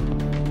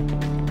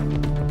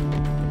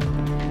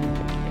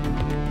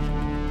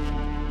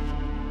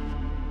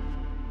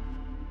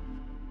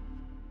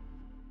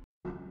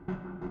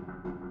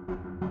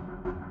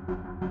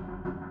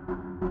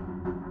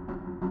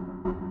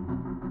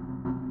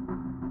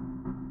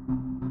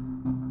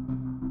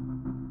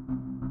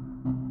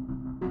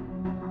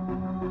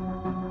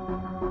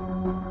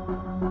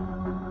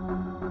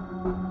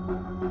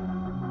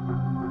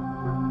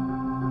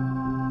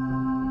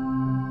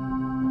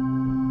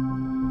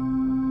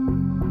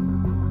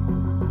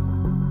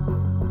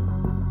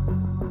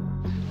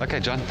 Okay,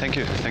 John, thank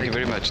you. Thank you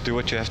very much. Do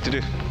what you have to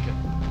do.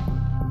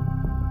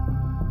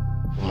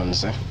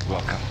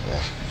 Welcome.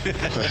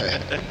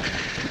 Yeah.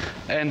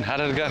 And how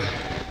did it go?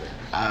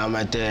 I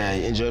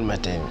enjoyed my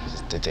time.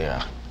 Do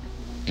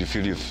you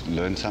feel you've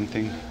learned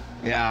something?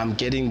 Yeah, I'm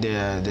getting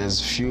there. There's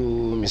few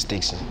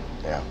mistakes,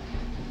 yeah,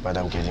 but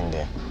I'm getting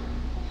there.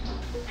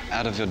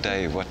 Out of your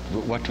day,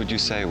 what would you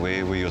say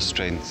were your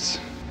strengths?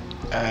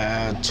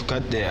 To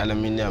cut the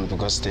aluminium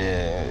because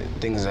the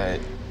things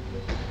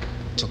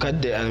to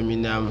cut the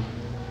aluminium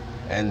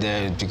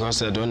and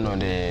because I don't know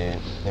the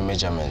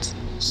measurements,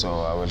 so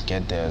I will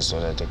get there so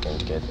that I can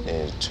get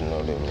to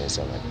know the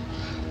measurement.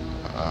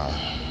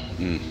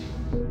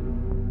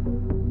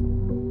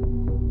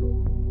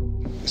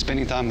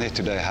 Spending time there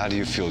today, how do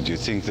you feel? Do you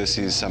think this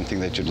is something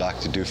that you'd like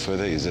to do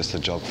further? Is this a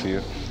job for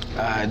you?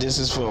 This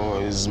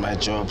is my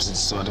job. It's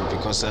sort of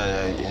because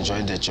I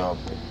enjoy the job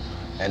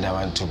and I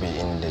want to be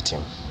in the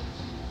team.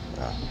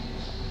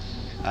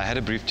 I had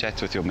a brief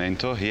chat with your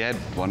mentor. He had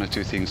one or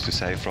two things to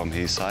say from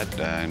his side,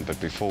 but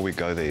before we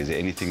go there, is there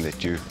anything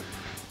that you,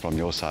 from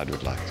your side,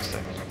 would like to say?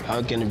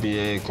 How can it be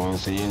a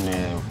growth in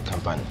a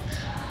company?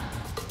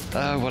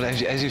 Well,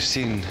 as you've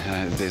seen,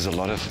 there's a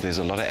lot of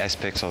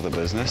aspects of the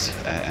business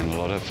and a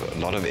lot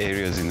of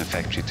areas in the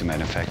factory to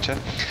manufacture.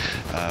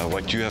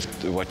 What you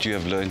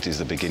have learned is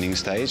the beginning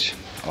stage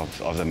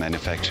of the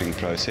manufacturing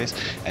process,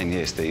 and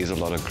yes, there is a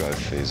lot of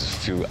growth. There's a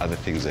few other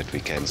things that we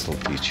can still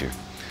teach you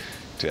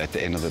to, at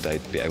the end of the day,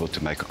 be able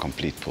to make a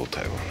complete pool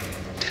table.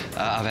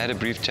 I've had a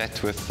brief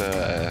chat with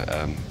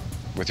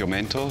your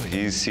mentor.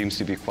 He seems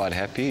to be quite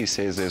happy. He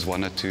says there's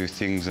one or two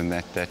things in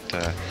that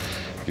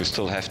you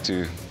still have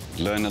to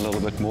learn a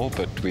little bit more,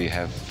 but we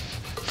have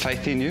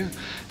faith in you,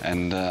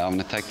 and I'm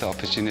going to take the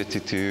opportunity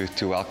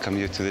to welcome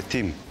you to the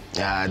team.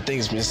 Yeah,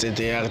 thanks, Mr.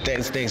 T.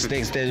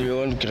 Thanks. We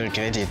won't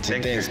regret it.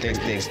 Thanks.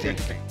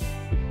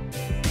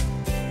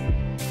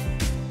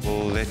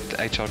 will let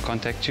HR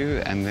contact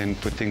you and then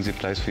put things in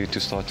place for you to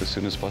start as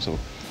soon as possible.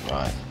 All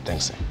right,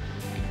 thanks, sir.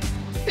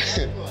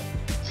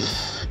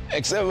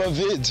 Except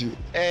mfethu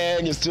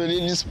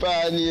ngisitholile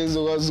iSpani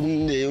ngizokwazi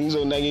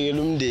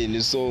ngizonakekela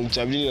umndeni so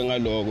ngijabulile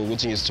ngaloko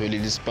ukuthi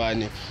ngisitholile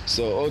iSpani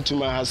so all to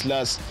my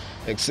hustlers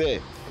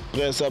except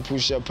press up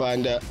push up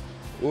panda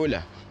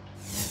ula.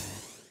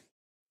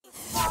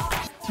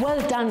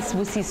 Well done,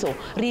 Sibusiso.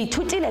 Re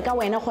ithutile ka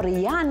wena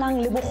gore ya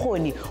nang le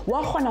bokgoni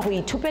wa kgona go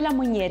ithupela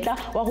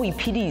monyetla wa go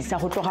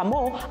iphidisa go tloga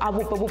mo a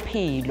bope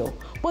bophelo.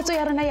 Potso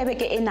ya rena ya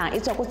beke ena e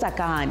tswa go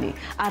tsakane.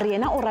 A re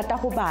yena o rata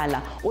go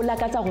bala, o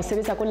lakatsa go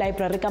sebetsa ko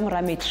library ka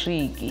mora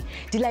matric.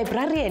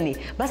 Di-librarian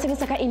ba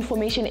sebetsa ka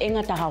information e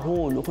ngata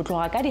haholo go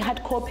tloga ka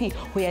di-hard copy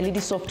go ya le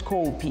di-soft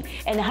copy.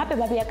 And hape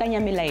ba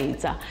beakanya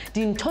melaetsa.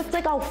 Dintho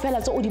tse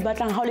kaofela tse o di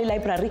batlang ha o le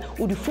library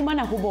o di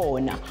fumana go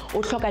bona.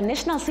 O tlhoka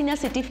National Senior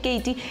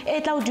Certificate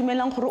e tla o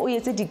dumelang gore o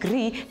etse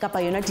degree kapa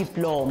yona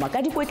diploma.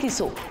 Ka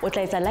dikwetliso o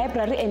tla etsa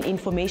library and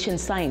information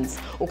science.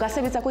 O ka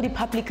sebetsa ko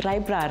di-public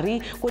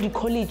library, ko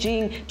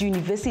di-collegeng,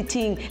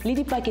 di-universitying le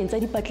dipakeng tsa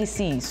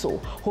dipatlisiso.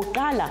 Go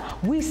qala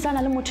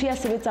buisana le motho ya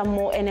sebetsang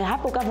mo ene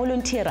hape o ka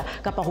volunteera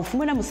kapa go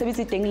fumana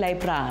mosebetsi teng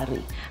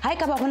library. Ha e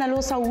ka ba hona le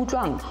o sa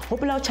utlwang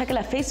hopola o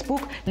checkela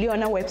Facebook le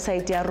yona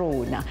website ya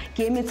rona.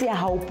 Ke emetse ya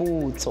hao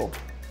potso.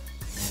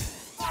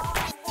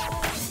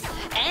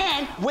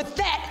 And with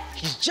that,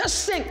 he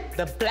just sank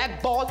the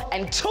black ball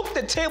and took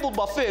the table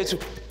buffet.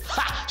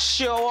 Ha!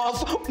 Show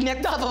off.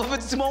 Ngiyakuthatha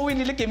bafethu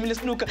simawinile game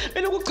lesnooker.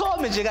 Mina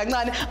ukuchome nje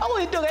kancane.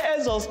 Awuyinto ke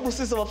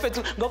ezosibusiso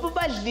bafethu ngoba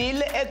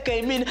badlile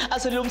egamini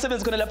aselo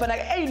umsebenzi khona lapha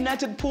na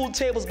United Pool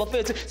Tables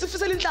bafethu.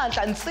 Sifisela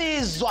inhlanhla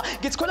insizwa.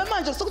 Ngithi khona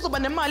manje sokuzoba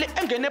nemali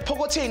engene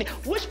ephokotheni,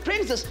 which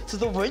brings us to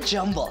the word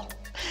jumble.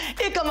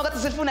 Igama kade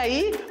sifuna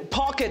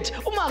yi-pocket.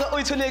 Uma ke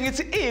uyithole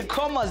ngithi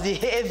ikhoma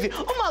zi-heavy.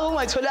 Uma ke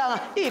ungayitholanga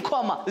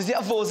ikhoma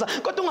ziyavuza.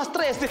 Kodwa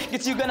ungastress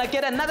ngithi you're gonna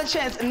get another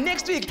chance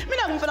next week.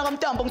 Mina ngimfana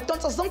kaMtambo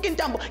ngidonsa zonke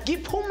intambo.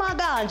 Ngiphuma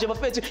kanje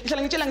bafethu.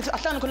 Ngihlala ngitshela ngithi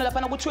ahlangane khona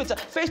lapha ku Twitter,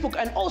 Facebook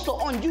and also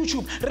on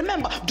YouTube.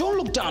 Remember, don't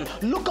look down,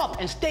 look up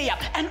and stay up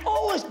and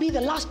always be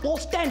the last ball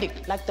standing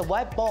like the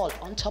white ball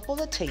on top of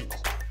the table.